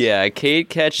eyeball. Yeah, Kate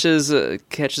catches a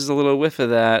little whiff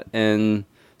of that, and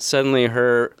suddenly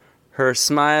her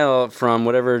smile from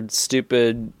whatever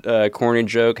stupid, corny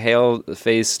joke Hale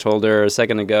Face told her a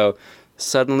second ago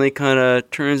suddenly kind of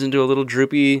turns into a little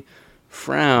droopy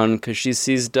frown because she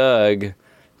sees Doug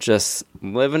just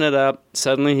living it up.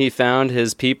 Suddenly he found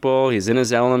his people. He's in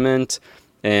his element.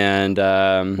 And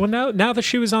well, now the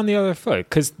shoe is on the other foot,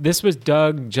 because this was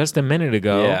Doug just a minute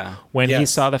ago. Yeah. When he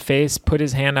saw the face, put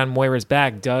his hand on Moira's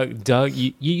back. Doug,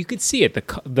 you could see it.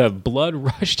 The blood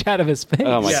rushed out of his face.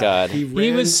 Oh my God! He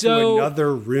ran was to so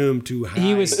another room to hide.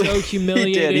 He was so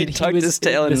humiliated. He tucked his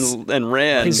tail and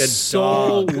ran. His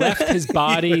soul left his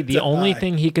body. The only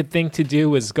thing he could think to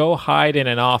do was go hide in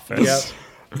an office.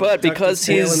 Yep. But because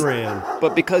he's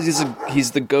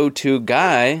the go-to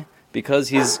guy. Because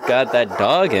he's got that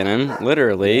dog in him,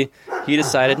 literally, he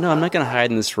decided, no, I'm not going to hide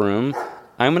in this room.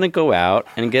 I'm going to go out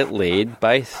and get laid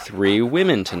by 3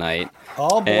 women tonight.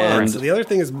 All blonde. So the other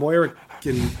thing is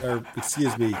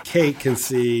Kate can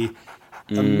see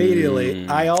immediately.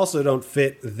 I also don't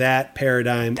fit that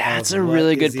paradigm. That's of a what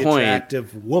really is good the point.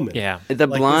 Attractive woman. Yeah. The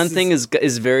Like, blonde this thing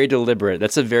is very deliberate.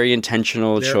 That's a very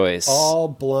intentional They're choice. all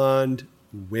blonde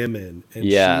women. And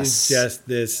Yes. she's just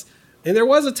this. And there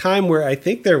was a time where I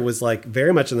think there was like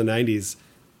very much in the 90s,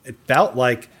 it felt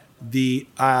like the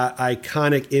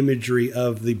iconic imagery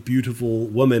of the beautiful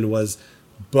woman was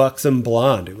buxom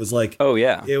blonde. It was like, oh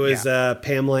yeah, it was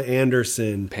Pamela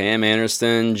Anderson. Pam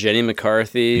Anderson, Jenny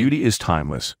McCarthy. Beauty is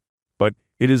timeless, but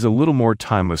it is a little more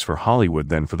timeless for Hollywood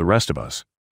than for the rest of us.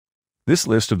 This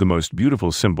list of the most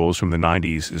beautiful symbols from the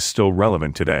 90s is still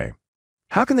relevant today.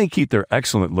 How can they keep their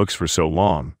excellent looks for so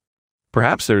long?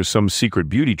 Perhaps there's some secret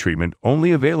beauty treatment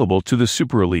only available to the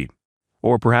super elite,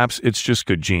 or perhaps it's just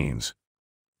good genes.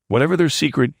 Whatever their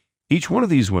secret, each one of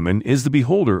these women is the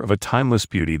beholder of a timeless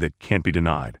beauty that can't be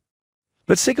denied.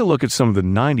 Let's take a look at some of the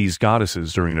 90s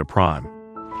goddesses during their prime.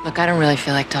 Look, I don't really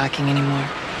feel like talking anymore.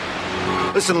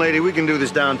 Listen, lady, we can do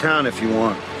this downtown if you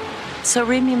want. So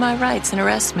read me my rights and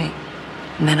arrest me,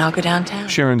 and then I'll go downtown.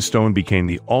 Sharon Stone became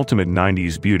the ultimate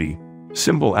 90s beauty,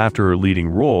 symbol after her leading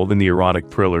role in the erotic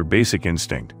thriller Basic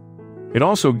Instinct. It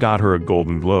also got her a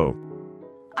Golden Globe.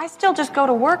 I still just go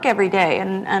to work every day,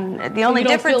 and the only you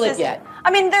don't difference feel it is, yet?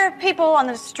 I mean, there are people on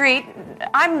the street.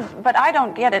 But I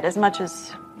don't get it as much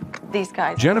as these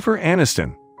guys. Jennifer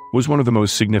Aniston was one of the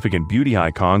most significant beauty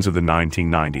icons of the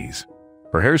 1990s.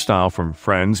 Her hairstyle from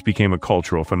Friends became a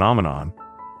cultural phenomenon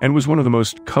and was one of the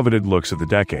most coveted looks of the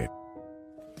decade.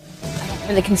 I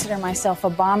don't really consider myself a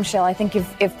bombshell. I think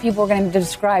if people were going to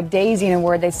describe Daisy in a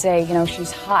word, they'd say,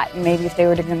 she's hot. And maybe if they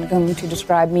were going to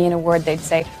describe me in a word, they'd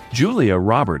say... Julia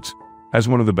Roberts has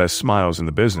one of the best smiles in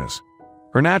the business.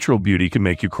 Her natural beauty can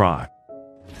make you cry.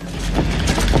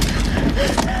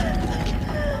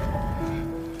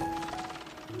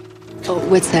 Oh,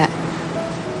 what's that?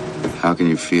 How can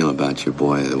you feel about your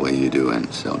boy the way you do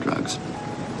and sell drugs?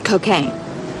 Cocaine.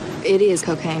 It is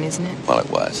cocaine, isn't it? Well, it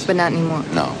was. But not anymore.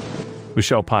 No.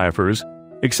 Michelle Pfeiffer's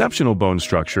exceptional bone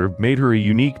structure made her a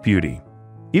unique beauty,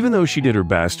 even though she did her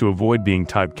best to avoid being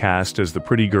typecast as the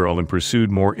pretty girl and pursued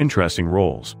more interesting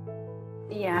roles.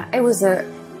 Yeah, it was a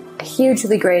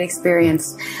hugely great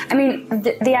experience. I mean,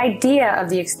 the idea of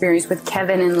the experience with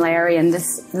Kevin and Larry and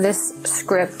this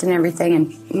script and everything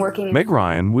and working... Meg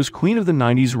Ryan was queen of the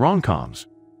 90s rom-coms.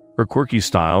 Her quirky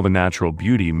style, the natural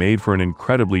beauty, made for an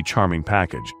incredibly charming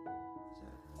package.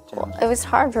 It was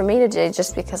hard for me to do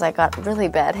just because I got really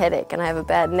bad headache and I have a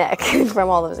bad neck from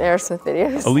all those Aerosmith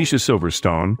videos. Alicia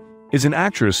Silverstone is an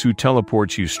actress who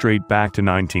teleports you straight back to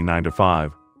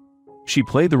 1995. She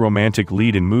played the romantic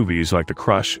lead in movies like The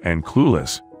Crush and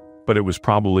Clueless, but it was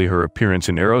probably her appearance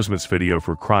in Aerosmith's video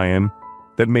for Cryin'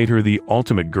 that made her the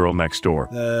ultimate girl next door.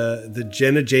 The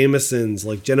Jenna Jamesons,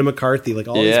 like Jenna McCarthy, like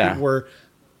all these people were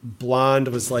blonde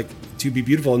was like to be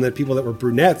beautiful, and then people that were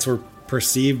brunettes were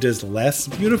perceived as less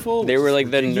beautiful. They were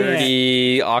like the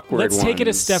nerdy, awkward ones. Let's take it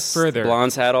a step further.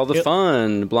 Blondes had all the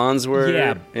fun. Blondes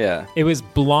were... Yeah. It was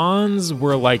blondes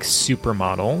were like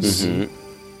supermodels.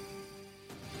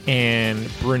 Mm-hmm.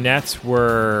 And brunettes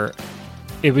were...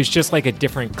 It was just like a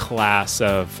different class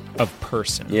of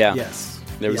person. Yeah. Yes.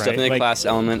 There was definitely a class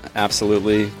element.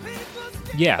 Absolutely.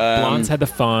 Yeah. Blondes had the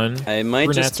fun. I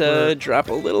might just drop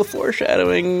a little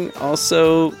foreshadowing.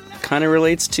 Also... kind of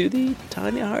relates to the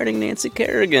Tanya Harding, Nancy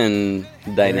Kerrigan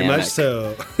dynamic. Very much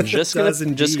so. Just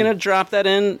gonna drop that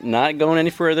in. Not going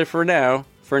any further for now.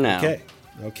 Okay.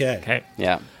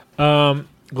 Yeah.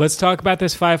 Let's talk about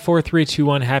this 5, 4, 3, 2,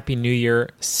 1 Happy New Year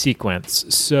sequence.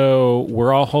 So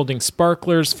we're all holding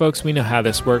sparklers, folks. We know how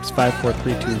this works. 5, 4,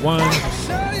 3, 2, 1. 5, 4, 3, 2,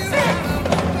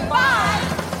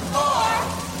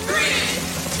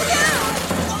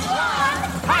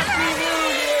 1.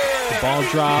 The ball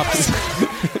drops.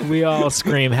 We all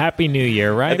scream Happy New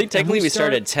Year, right? I think technically we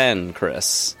start at 10,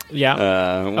 Chris.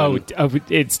 Yeah.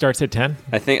 It starts at 10?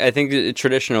 I think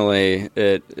traditionally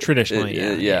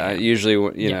usually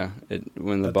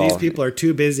when the ball... These people are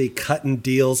too busy cutting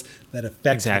deals that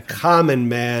affect the common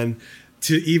man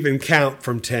to even count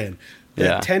from 10.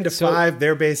 At 10 to 5,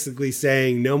 they're basically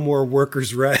saying no more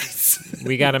workers' rights.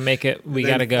 We got to make it. We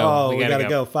got to go. Oh, we got to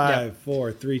go. 5,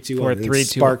 4, 3, 2, 1.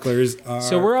 Sparklers are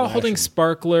So we're all flashing. holding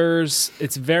sparklers.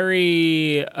 It's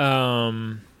very...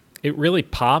 it really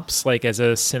pops like as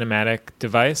a cinematic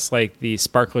device, like the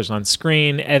sparklers on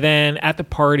screen. And then at the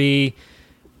party,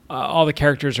 all the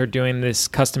characters are doing this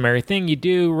customary thing you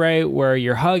do, right? Where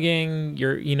you're hugging,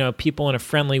 people in a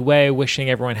friendly way, wishing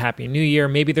everyone Happy New Year.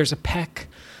 Maybe there's a peck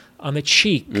on the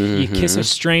cheek. You kiss a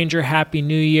stranger Happy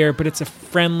New Year, but it's a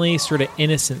friendly, sort of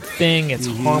innocent thing. It's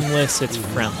harmless. It's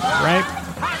friendly, right?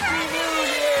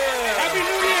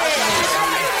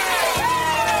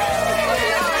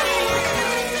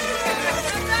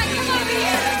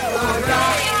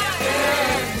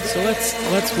 So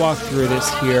let's walk through this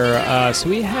here. So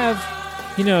we have,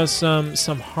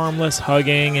 some harmless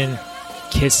hugging and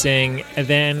kissing, and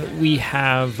then we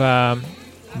have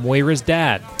Moira's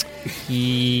dad.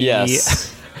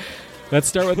 Yes. Let's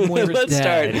start with Moira's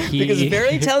dad. Because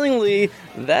very tellingly,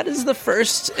 that is the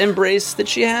first embrace that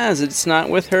she has. It's not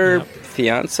with her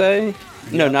fiance.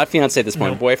 No, not fiance at this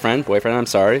point. Boyfriend. I'm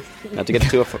sorry, not to get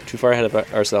too far ahead of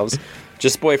ourselves.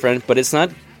 Just boyfriend. But it's not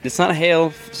a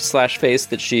Hale/face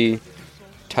that she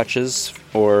touches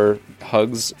or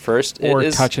hugs first. Or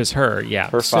touches her,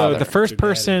 yeah. Her father. So the first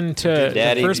person to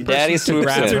Daddy grab her.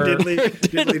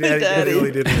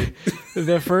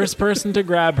 The first person to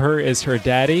grab her is her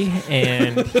daddy,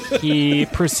 and he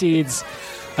proceeds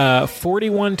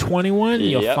 4121.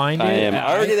 You'll find it. I am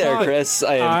already there, Chris.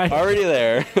 I am already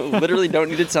there. Literally don't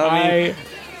need to tell me.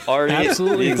 Already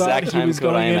absolutely the exact thought he was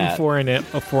going in for an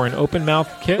open mouth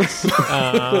kiss.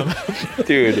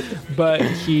 Dude. But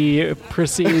he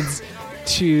proceeds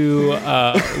to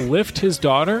lift his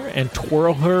daughter and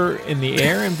twirl her in the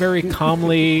air and very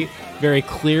calmly very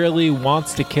clearly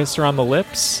wants to kiss her on the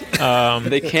lips.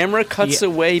 The camera cuts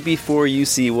away before you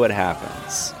see what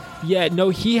happens. Yeah, no,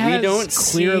 he has we don't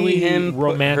clearly see him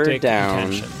romantic put her down.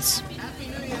 intentions.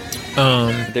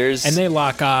 And they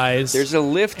lock eyes. There's a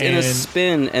lift and a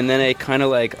spin, and then a kind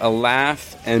of like a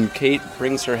laugh, and Kate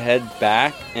brings her head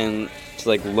back and to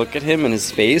like look at him in his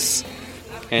face,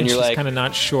 and you're she's like kind of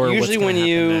not sure. Usually what's when gonna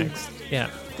you, happen next. Yeah,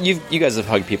 you guys have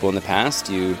hugged people in the past.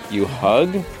 You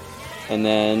hug, and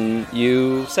then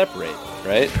you separate,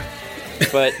 right?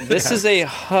 But this is a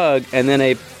hug and then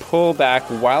a pull back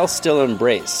while still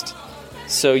embraced.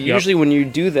 So usually when you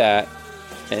do that,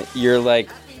 you're like,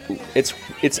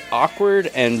 it's awkward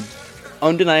and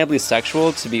undeniably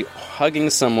sexual to be hugging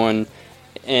someone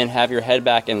and have your head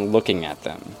back and looking at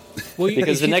them. Well,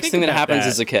 because the next thing that happens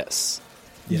is a kiss.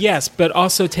 Yes, but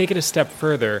also take it a step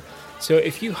further. So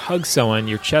if you hug someone,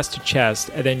 you're chest to chest,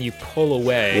 and then you pull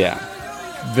away. Yeah.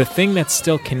 The thing that's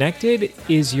still connected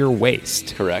is your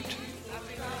waist. Correct.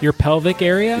 Your pelvic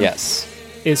area. Yes.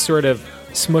 Is sort of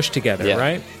smushed together,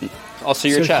 right? Also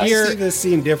your chest. I see this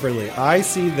scene differently. I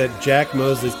see that Jack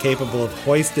Mosley's capable of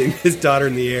hoisting his daughter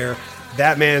in the air.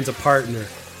 That man's a partner.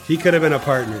 He could have been a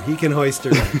partner. He can hoist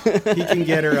her up. He can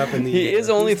get her up in the air. He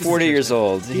is only 40 years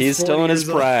old. He's still in his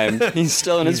prime. He's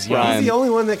still in his prime. He's the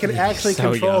only one that can actually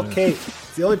control Kate.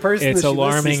 He's the only person it's that she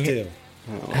alarming listens to.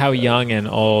 how young and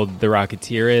old the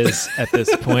Rocketeer is at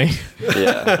this point.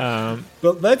 Yeah.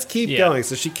 But let's keep going.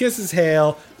 So she kisses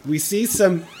Hale. We see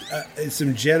some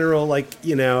general,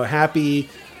 happy,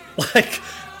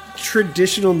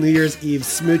 traditional New Year's Eve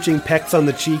smooching, pecks on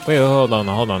the cheek. Wait, hold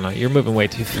on. You're moving way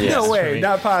too fast. No way,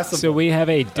 not possible. So we have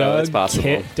a Doug. it's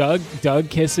possible. Doug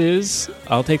kisses.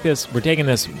 I'll take this. We're taking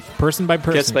this person by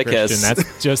person. Kiss by Christian. kiss.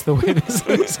 That's just the way this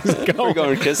is going. We're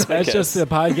going kiss by That's kiss. just the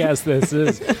podcast. This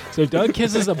is. So Doug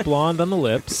kisses a blonde on the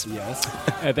lips. Yes.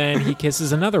 And then he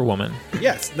kisses another woman.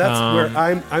 Yes, that's where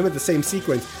I'm at the same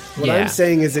sequence. What I'm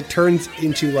saying is it turns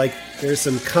into there's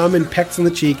some common pecks on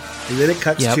the cheek, and then it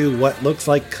cuts to what looks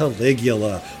like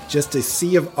Caligula. Just a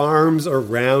sea of arms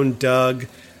around Doug,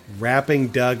 wrapping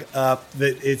Doug up.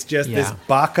 That it's just this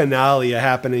bacchanalia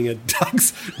happening at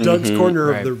Doug's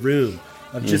corner of the room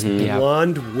of just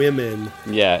blonde women.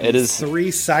 Yeah, it is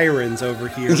 3 sirens over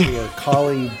here who are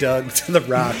calling Doug to the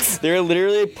rocks. They're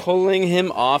literally pulling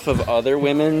him off of other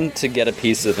women to get a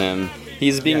piece of him.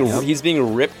 He's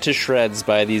being ripped to shreds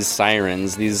by these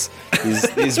sirens, these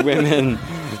women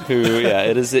who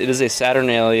it is a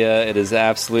Saturnalia. It is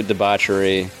absolute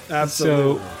debauchery.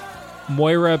 Absolutely. So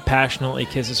Moira passionately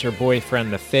kisses her boyfriend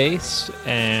in the face,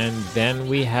 and then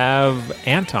we have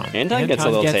Anton. Anton gets a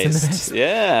little taste.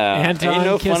 Yeah. Anton ain't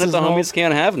no fun if kisses the an homies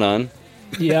can't have none.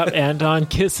 Yep, Anton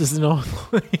kisses an old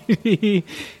lady.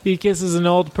 He kisses an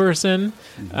old person,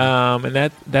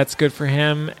 and that's good for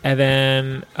him. And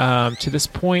then to this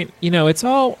point, it's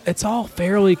all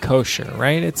fairly kosher,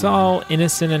 right? It's all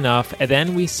innocent enough. And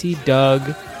then we see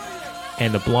Doug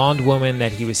and the blonde woman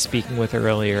that he was speaking with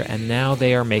earlier, and now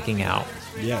they are making out.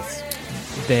 Yes,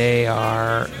 they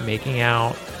are making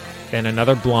out. Then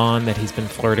another blonde that he's been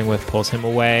flirting with pulls him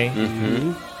away.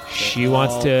 Mm-hmm. She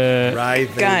wants to...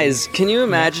 Guys, can you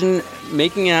imagine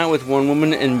making out with one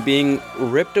woman and being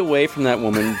ripped away from that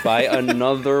woman by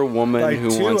another woman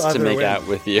who wants to make out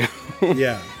with you?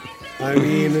 Yeah. I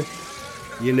mean,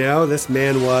 this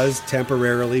man was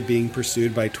temporarily being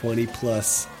pursued by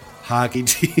 20-plus hockey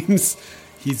teams.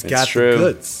 He's got the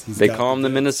goods. They call him the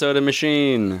Minnesota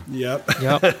Machine. Yep.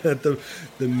 the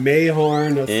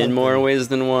Mayhorn of in more ways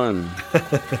than one.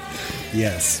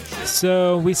 Yes.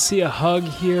 So we see a hug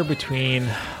here between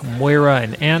Moira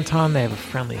and Anton. They have a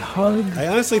friendly hug. I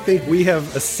honestly think we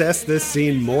have assessed this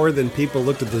scene more than people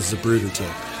looked at the Zapruder tape.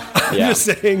 I'm just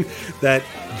saying that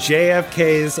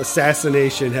JFK's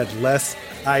assassination had less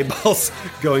eyeballs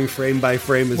going frame by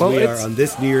frame as we are on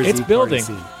this New Year's Eve party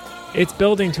scene. It's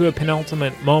building to a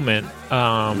penultimate moment.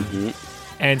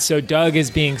 And so Doug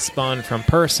is being spun from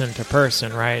person to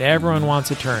person, right? Everyone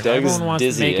wants a turn. Doug's Everyone wants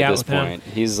dizzy to make at out this with point.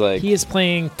 him. He's like... He is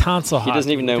playing tonsil hockey. He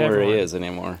doesn't even know with where everyone. he is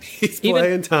anymore. He's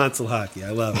playing tonsil hockey. I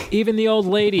love it. Even the old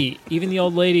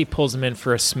lady pulls him in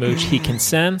for a smooch. He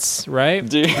consents, right?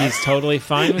 Dude. He's totally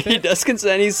fine with it. He does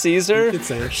consent. He sees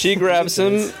her. She grabs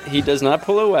him. He does not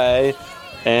pull away.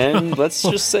 And let's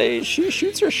just say she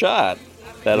shoots her shot.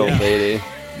 That old lady.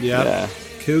 Yep. Yeah.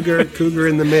 Cougar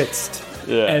in the midst.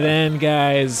 Yeah. And then,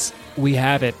 guys, we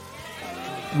have it.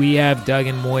 We have Doug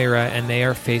and Moira, and they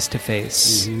are face to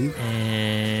face.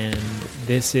 And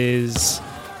this is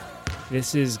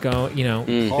going.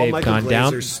 They've gone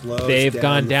down. They've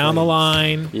gone down the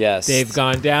line. Yes, they've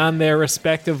gone down their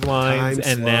respective lines,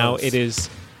 and now it is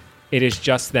It is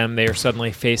just them. They are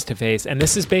suddenly face to face. And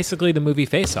this is basically the movie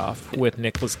Face Off with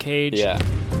Nicolas Cage. Yeah.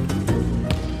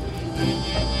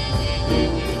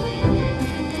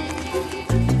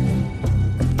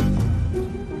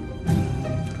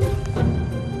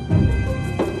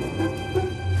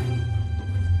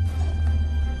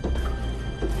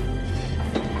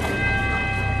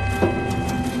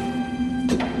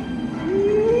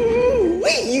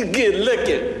 You good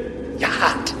looking. You're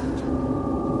hot.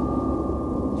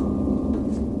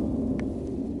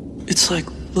 It's like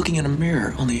looking in a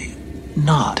mirror, only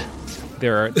not.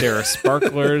 There are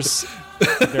sparklers.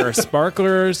 There are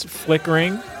sparklers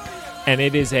flickering, and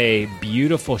it is a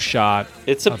beautiful shot.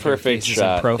 It's a perfect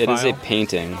shot. It is a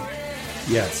painting.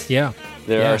 Yes. Yeah.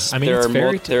 There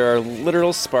are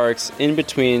literal sparks in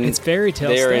between. It's fairy tale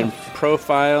They are stuff. in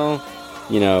profile.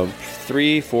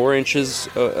 3-4 inches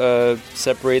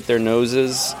separate their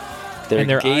noses. And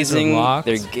their eyes are locked.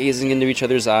 They're gazing into each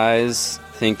other's eyes,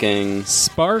 thinking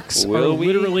sparks are will we?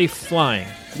 literally flying.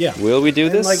 Yeah. Will we do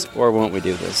And, this or won't we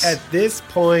do this? At this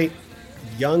point,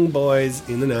 young boys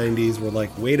in the 90s were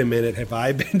like, wait a minute, have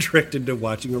I been tricked into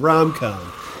watching a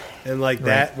rom-com? And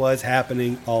that was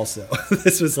happening also.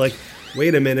 This was like,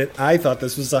 wait a minute, I thought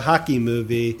this was a hockey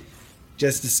movie,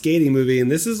 just a skating movie.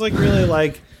 And this is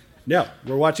really no,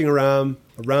 we're watching a rom.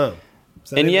 It's not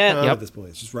And even yet, a com at this point,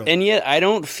 it's just rom. And yet, I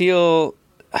don't feel.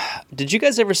 Did you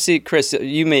guys ever see, Chris?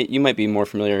 You might be more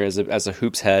familiar as a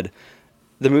hoops head.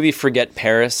 The movie Forget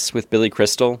Paris with Billy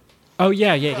Crystal. Oh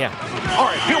yeah. All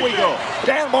right, here we go.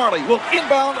 Dan Marley will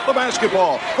inbound the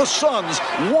basketball. The Suns,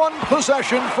 one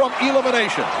possession from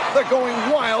elimination. They're going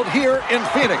wild here in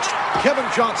Phoenix. Kevin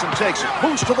Johnson takes it,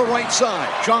 moves to the right side.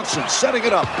 Johnson setting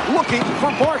it up, looking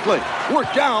for Barkley. We're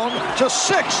down to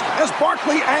 6 as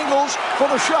Barkley angles for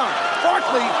the shot.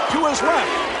 Barkley to his left.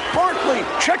 Barkley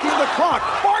checking the clock.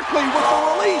 Barkley with the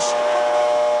release.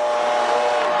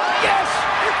 Yes,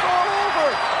 it's all over.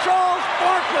 Charles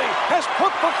Barkley has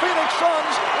put the Phoenix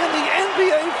Suns in the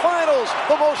NBA Finals,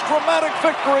 the most dramatic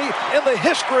victory in the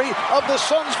history of the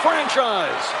Suns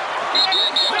franchise.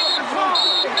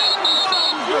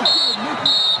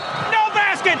 No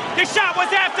basket. The shot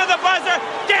was after the buzzer.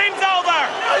 Game's over.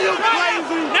 Are you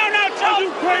crazy? No, Charles. Are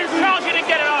you crazy? Charles, you didn't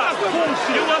get it off.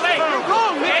 You were late. You're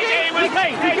wrong. It was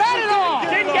late. You got it off.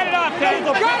 Didn't get it off, Ted.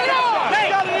 You got it off. Late.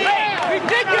 He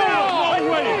did get it off.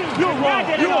 You're wrong.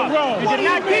 You're wrong. You did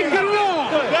not get it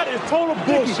off. That is total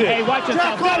bullshit. Hey, watch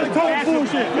yourself. Jack called it total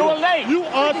bullshit. You were late. You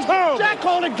are terrible. Jack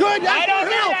called it good. I don't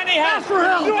need any help. Ask for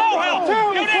help. No help.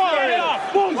 You didn't get it off.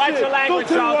 Watch your language,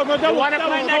 Charles. You want to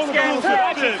play next game?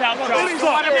 Watch yourself, Charles. You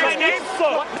want to play next?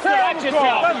 Watch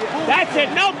yourself. That's it.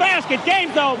 No basket.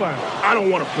 Game's over. I don't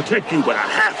want to protect you, but I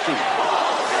have to.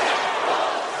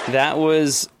 That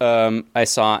was, I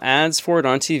saw ads for it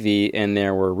on TV, and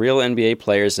there were real NBA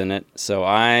players in it. So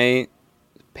I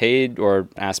paid or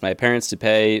asked my parents to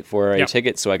pay for a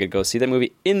ticket so I could go see that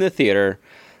movie in the theater.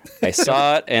 I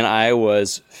saw it, and I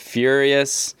was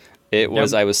furious. I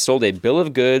was sold a bill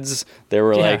of goods. There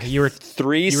were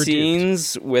three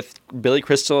scenes with Billy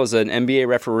Crystal as an NBA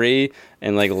referee,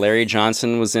 and Larry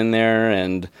Johnson was in there,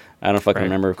 and I don't fucking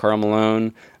remember Karl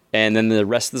Malone. And then the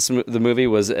rest of the movie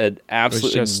was an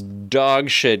absolute dog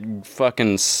shit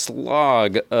fucking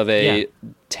slog of a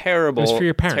terrible, it was for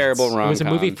your parents. Terrible rom-com. It was a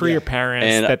movie for your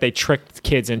parents that they tricked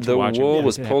kids into watching. The wool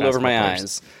was pulled over my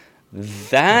eyes.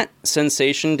 That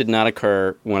sensation did not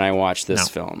occur when I watched this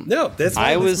film. No, that's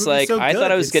why I was like, so I good.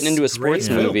 thought I was It's getting into a sports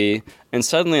great film. movie, and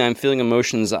suddenly I'm feeling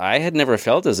emotions I had never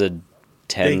felt as a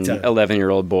 10,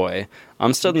 11-year-old boy.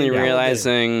 I'm suddenly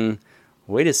realizing,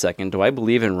 wait a second, do I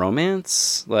believe in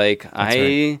romance? It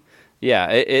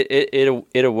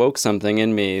awoke something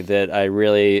in me that I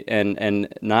really,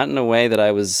 and not in a way that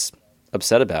I was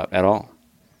upset about at all.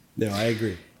 No, I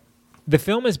agree. The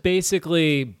film is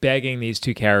basically begging these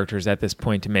two characters at this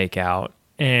point to make out.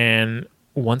 And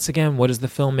once again, what does the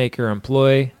filmmaker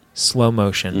employ? Slow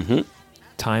motion. Mm-hmm.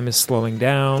 Time is slowing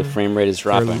down. The frame rate is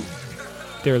dropping.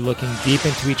 They're looking deep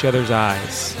into each other's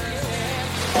eyes.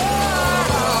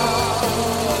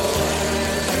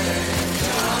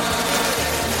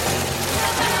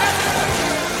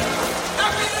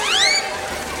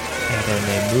 And then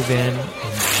they move in,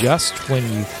 and just when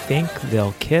you think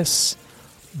they'll kiss,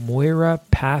 Moira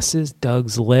passes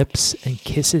Doug's lips and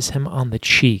kisses him on the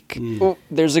cheek. Well,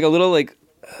 there's a little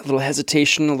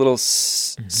hesitation, a little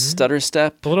stutter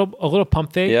step, a little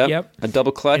pump fake. Yep. A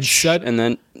double clutch, and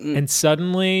then and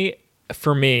suddenly,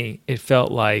 for me, it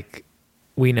felt like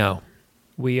we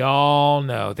all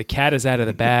know the cat is out of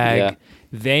the bag. Yeah.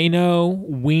 They know,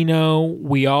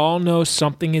 we all know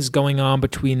something is going on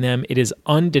between them. It is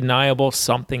undeniable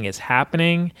something is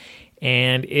happening.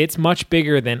 and it's much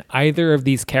bigger than either of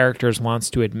these characters wants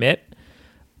to admit.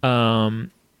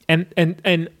 And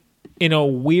in a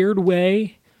weird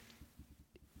way,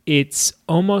 it's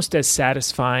almost as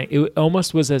satisfying. It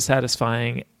almost was as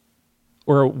satisfying,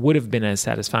 or would have been as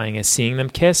satisfying as seeing them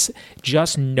kiss.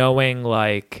 Just knowing,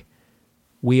 like,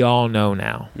 we all know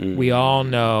now. We all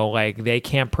know, like, they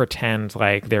can't pretend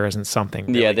like there isn't something.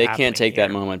 Really they can't take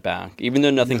that moment back. Even though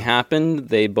nothing happened,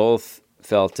 they both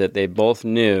felt it. They both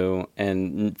knew,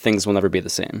 and things will never be the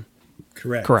same.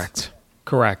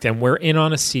 Correct. And we're in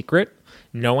on a secret.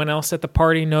 No one else at the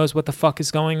party knows what the fuck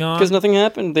is going on. Because nothing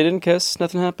happened. They didn't kiss.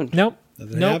 Nothing happened. Nope.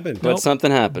 Nothing happened. But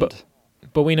something happened.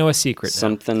 But we know a secret.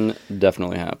 Something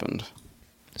definitely happened.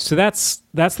 So that's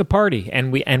the party,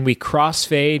 and we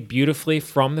crossfade beautifully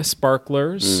from the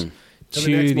sparklers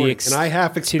to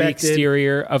the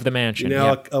exterior of the mansion. You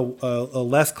know, a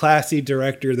less classy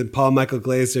director than Paul Michael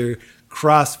Glaser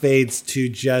crossfades to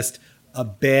just a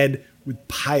bed with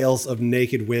piles of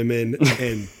naked women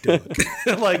and Doug.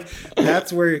 Like,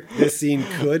 that's where this scene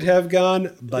could have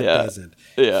gone, but doesn't.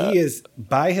 Yeah. He is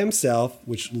by himself,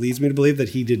 which leads me to believe that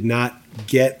he did not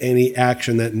get any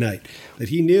action that night. That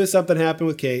he knew something happened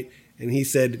with Kate, and he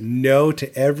said no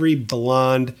to every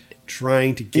blonde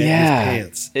trying to get his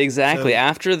pants. Exactly. So,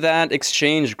 after that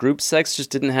exchange, group sex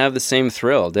just didn't have the same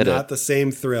thrill, did it? Not the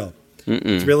same thrill.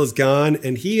 The thrill is gone,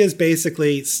 and he is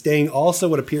basically staying also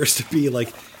what appears to be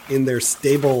like in their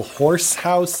stable horse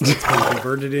house that's been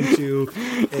converted into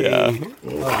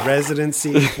a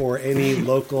residency for any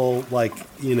local, like,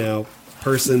 you know,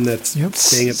 person that's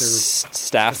staying at their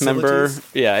staff member.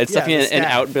 Yeah, it's definitely an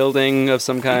outbuilding of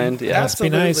some kind. Yeah, must be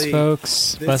nice,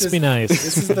 folks. Must be nice.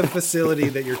 This is the facility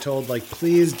that you're told, like,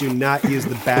 please do not use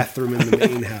the bathroom in the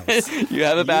main house. You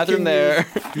have a bathroom there.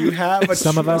 You have a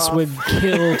Some of us would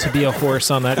kill to be a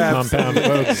horse on that compound,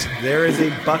 folks. There is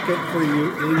a bucket for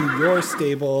you in your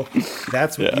stable.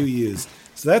 That's what you use.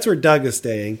 So that's where Doug is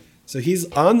staying. So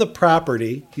he's on the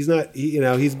property. He's not,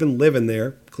 he's been living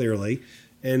there, clearly.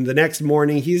 And the next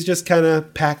morning, he's just kind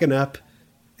of packing up.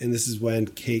 And this is when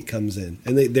Kate comes in.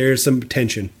 And there's some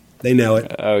tension. They know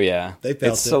it. Oh, yeah. They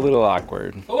felt it's a little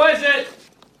awkward. Who is it?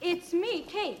 It's me,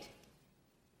 Kate.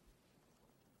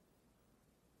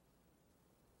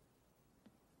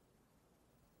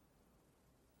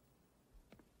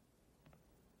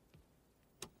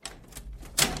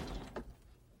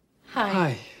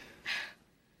 Hi.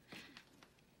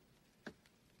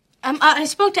 I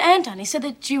spoke to Anton. He said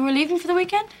that you were leaving for the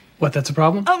weekend? What, that's a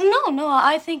problem? Oh, no.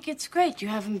 I think it's great. You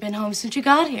haven't been home since you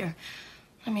got here.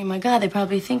 I mean, my God, they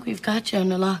probably think we've got you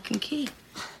under lock and key.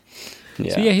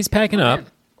 Yeah. So, he's packing up.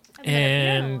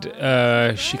 And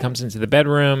she comes into the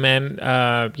bedroom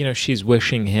and, she's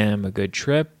wishing him a good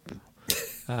trip.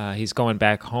 He's going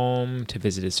back home to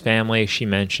visit his family. She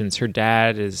mentions her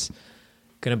dad is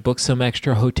going to book some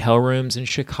extra hotel rooms in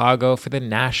Chicago for the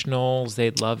Nationals.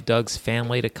 They'd love Doug's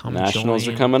family to come join. Nationals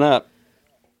are coming up.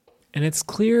 And it's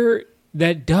clear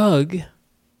that Doug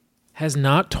has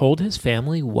not told his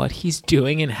family what he's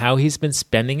doing and how he's been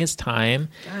spending his time.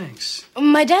 Thanks.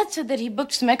 My dad said that he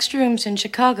booked some extra rooms in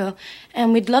Chicago,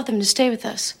 and we'd love them to stay with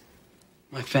us.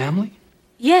 My family?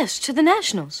 Yes, to the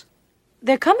Nationals.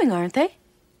 They're coming, aren't they?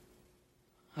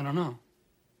 I don't know.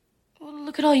 Well,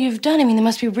 look at all you've done. I mean, they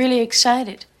must be really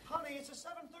excited. Honey, it's a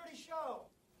 7:30 show.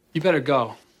 You better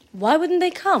go. Why wouldn't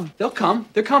they come? They'll come.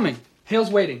 They're coming.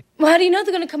 Hale's waiting. Well, how do you know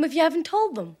they're going to come if you haven't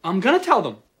told them? I'm going to tell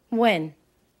them. When?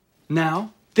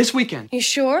 Now. This weekend. You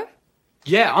sure?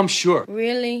 Yeah, I'm sure.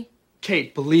 Really?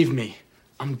 Kate, believe me.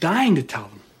 I'm dying to tell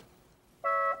them.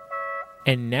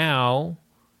 And now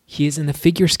he is in the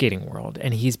figure skating world,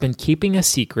 and he's been keeping a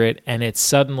secret, and it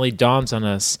suddenly dawns on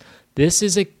us, this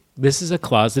is a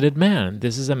closeted man.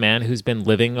 This is a man who's been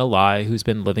living a lie, who's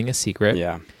been living a secret.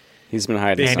 Yeah. He's been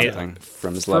hiding something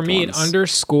from his loved ones. For me, it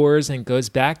underscores and goes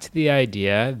back to the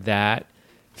idea that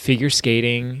figure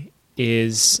skating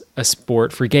is a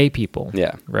sport for gay people.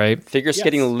 Yeah. Right? Figure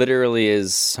skating literally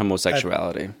is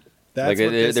homosexuality. That's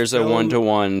there's a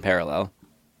one-to-one parallel.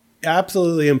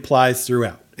 Absolutely implies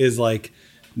throughout. Is like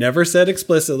never said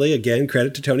explicitly. Again,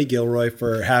 credit to Tony Gilroy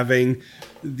for having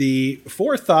the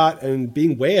forethought and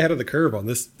being way ahead of the curve on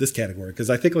this category. Because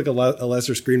I think like a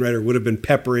lesser screenwriter would have been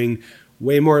peppering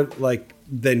way more like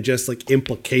than just like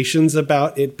implications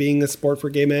about it being a sport for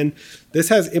gay men. This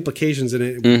has implications in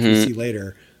it, which we'll see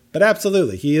later. But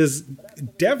absolutely, he is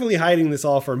definitely hiding this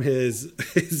all from his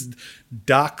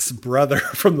Doc's brother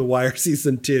from The Wire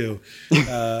season 2, /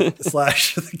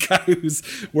 the guy who's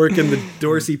working the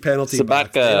Dorsey penalty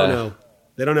box. They don't know.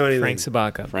 They don't know anything. Frank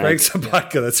Sabaka. Frank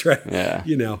Sabaka, that's right. Yeah.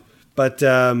 You know. But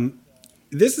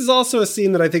this is also a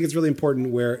scene that I think is really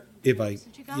important where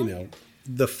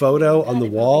the photo on the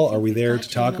wall. Are we there to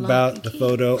talk about the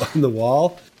photo on the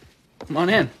wall? Come on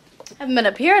in. Haven't been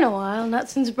up here in a while, not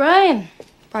since Brian.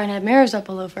 Brian had mirrors up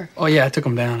all over. Oh, yeah, I took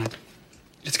them down.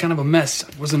 It's kind of a mess.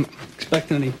 I wasn't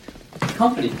expecting any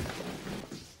company.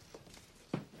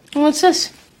 What's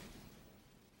this?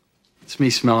 It's me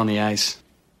smelling the ice.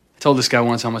 I told this guy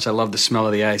once how much I love the smell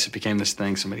of the ice. It became this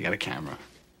thing. Somebody got a camera.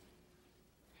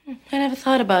 I never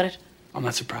thought about it. I'm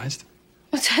not surprised.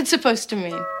 What's that supposed to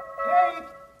mean?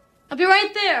 I'll be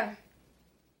right there.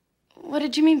 What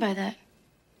did you mean by that?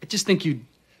 I just think you'd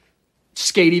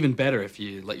skate even better if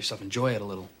you let yourself enjoy it a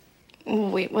little.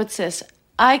 Wait, what's this?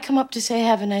 I come up to say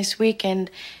have a nice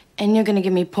weekend, and you're gonna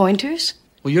give me pointers?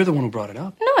 Well, you're the one who brought it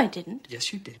up. No, I didn't.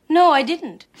 Yes, you did. No, I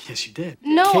didn't. Yes, you did.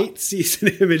 No. Kate sees an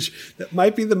image that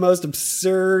might be the most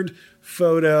absurd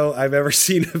photo I've ever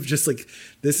seen of just like,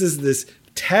 this is this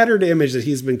tattered image that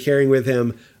he's been carrying with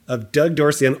him of Doug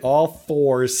Dorsey on all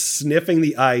fours sniffing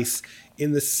the ice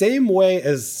in the same way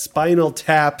as Spinal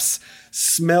Tap's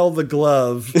Smell the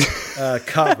Glove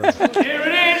cover. Here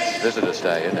it is. Visitor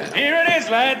stay, isn't it? Here it is,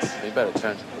 lads. You better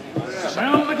turn.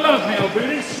 Smell the glove, me old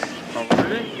booties. Oh,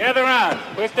 really? Gather round.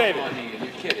 Where's David?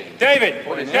 You're kidding. David!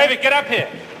 David, get up here.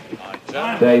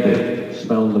 David,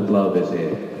 smell the glove is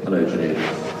here. Hello, Janine.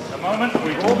 A moment,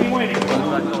 we've all been waiting for.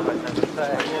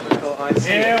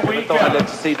 Here we go. I'd love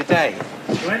to see the day.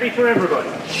 Plenty for everybody.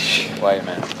 Wait a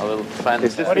minute. A little fan.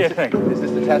 What do you think? Is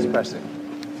this the test pressing?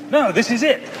 No, this is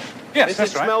it. Yes, this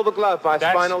that's is right. Smell the Glove by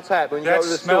Spinal Tap. When you go to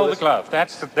the Smell store, the Glove.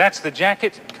 That's the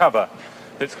jacket cover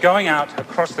that's going out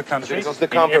across the country. This is the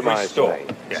in every compromise store. way.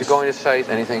 Yes. Is it going to say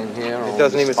anything here? It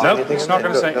doesn't even say anything. It's not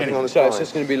going to say anything. So it's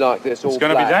just going to be like this, all It's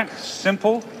going to be black. that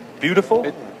simple,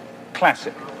 beautiful,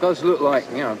 classic. It does look like,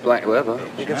 black leather.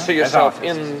 You can see yourself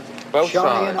in both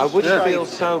sides. I wouldn't feel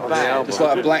so bad. It's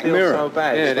like a black mirror. So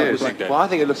bad. Yeah, it is. Well, I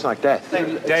think it looks like death.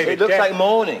 David, it looks like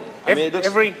mourning. I mean, it looks...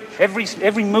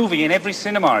 every movie in every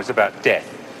cinema is about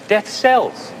death. Death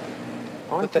sells.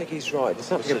 I think he's right. There's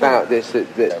something about this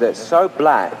that's so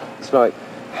black. It's like,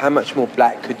 how much more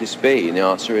black could this be? And the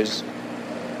answer is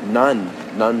none.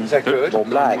 None more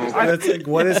black. That's like,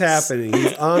 what is happening?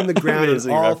 He's on the ground on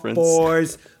all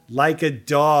fours like a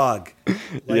dog.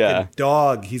 A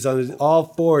dog. He's on all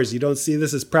fours. You don't see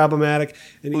this as problematic.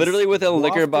 And literally with a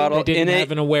liquor bottle They didn't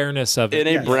have an awareness of it.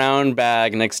 in a brown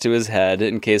bag next to his head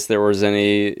in case there was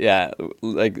any doubt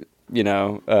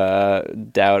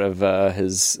of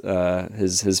his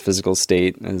physical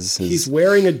state. He's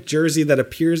wearing a jersey that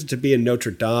appears to be a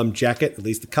Notre Dame jacket, at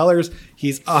least the colors.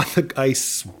 He's on the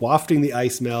ice, wafting the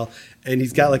ice smell, and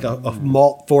he's got like a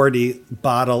malt 40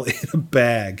 bottle in a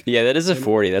bag. Yeah, that is a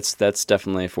 40. That's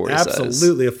definitely a 40 size.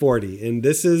 Absolutely a 40. And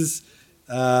this is,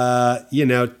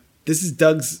 this is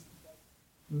Doug's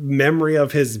memory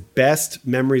of his best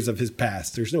memories of his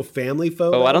past. There's no family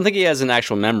photo. Oh, I don't think he has an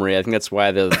actual memory. I think that's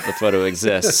why the photo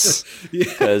exists.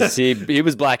 Because he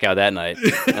was blackout that night.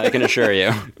 I can assure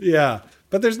you. Yeah.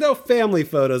 But there's no family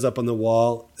photos up on the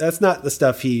wall. That's not the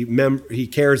stuff he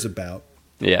cares about.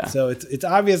 Yeah. So it's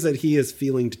obvious that he is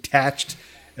feeling detached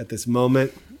at this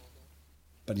moment.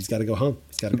 But he's got to go home.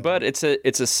 But it's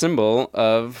a symbol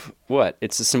of what?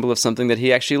 It's a symbol of something that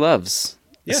he actually loves.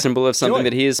 Yeah, a symbol of something joy.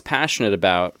 that he is passionate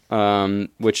about,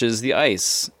 which is the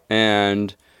ice.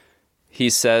 And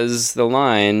he says the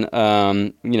line,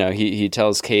 he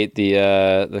tells Kate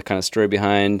the kind of story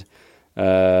behind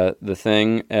the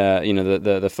thing,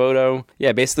 the photo.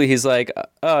 Yeah, basically he's like,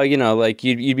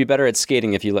 you'd be better at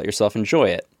skating if you let yourself enjoy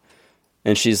it.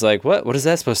 And she's like, what is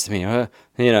that supposed to mean?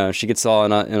 She gets all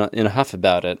in a huff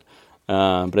about it.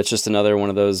 But it's just another one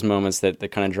of those moments that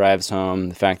kind of drives home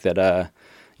the fact that,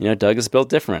 Doug is built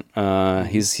different.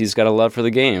 He's got a love for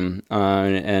the game.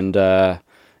 That's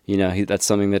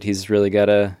something that he's really got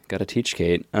to teach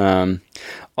Kate.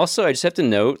 Also, I just have to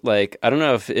note, I don't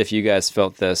know if you guys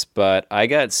felt this, but I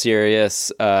got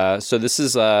serious. So this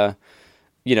is,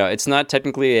 it's not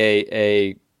technically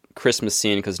a Christmas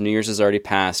scene because New Year's has already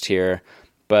passed here,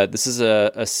 but this is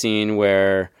a scene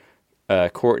where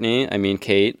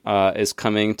Kate, is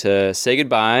coming to say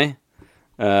goodbye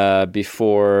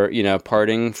before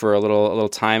parting for a little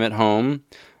time at home,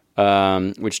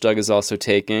 which Doug is also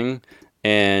taking,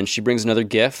 and she brings another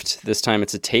gift. This time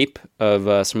it's a tape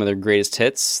of some of their greatest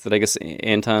hits that I guess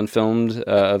Anton filmed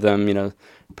of them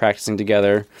practicing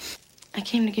together. I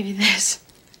came to give you this.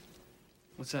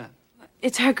 What's that?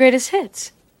 It's our greatest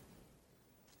hits.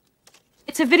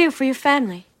 It's a video for your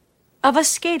family of us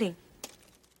skating.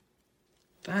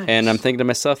 Thanks. And I'm thinking to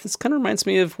myself, this kind of reminds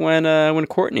me of when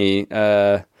Courtney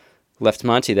left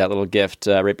Monty that little gift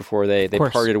right before they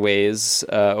parted ways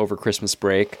over Christmas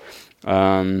break.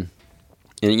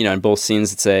 in both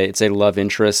scenes, it's a love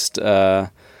interest,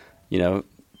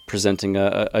 presenting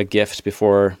a gift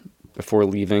before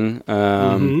leaving.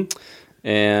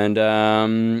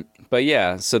 But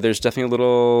yeah, so there's definitely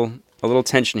a little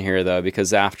tension here though,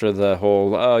 because after the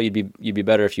whole you'd be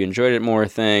better if you enjoyed it more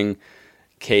thing,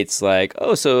 Kate's like,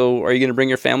 oh, so are you going to bring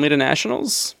your family to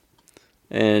nationals?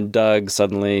 And Doug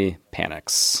suddenly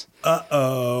panics.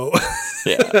 Uh-oh.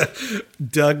 Yeah.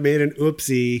 Doug made an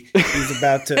oopsie. He's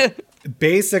about to...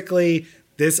 Basically,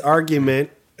 this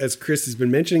argument, as Chris has been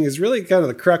mentioning, is really kind of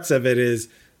the crux of it, is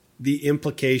the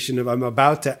implication of I'm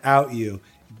about to out you.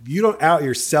 If you don't out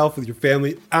yourself with your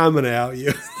family, I'm going to out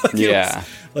you. Yeah.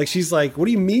 Like, she's like, what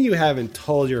do you mean you haven't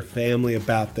told your family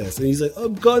about this? And he's like,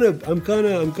 I'm gonna.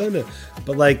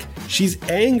 But, like, she's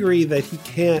angry that he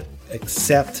can't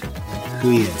accept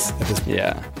who he is at this point.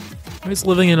 Yeah. He was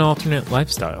living an alternate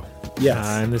lifestyle. Yes.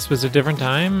 And this was a different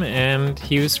time, and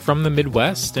he was from the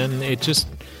Midwest, and it just,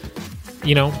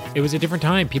 it was a different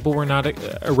time. People were not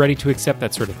ready to accept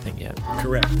that sort of thing yet.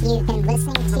 Correct. You've been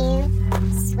listening to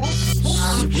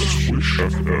Swish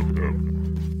FM.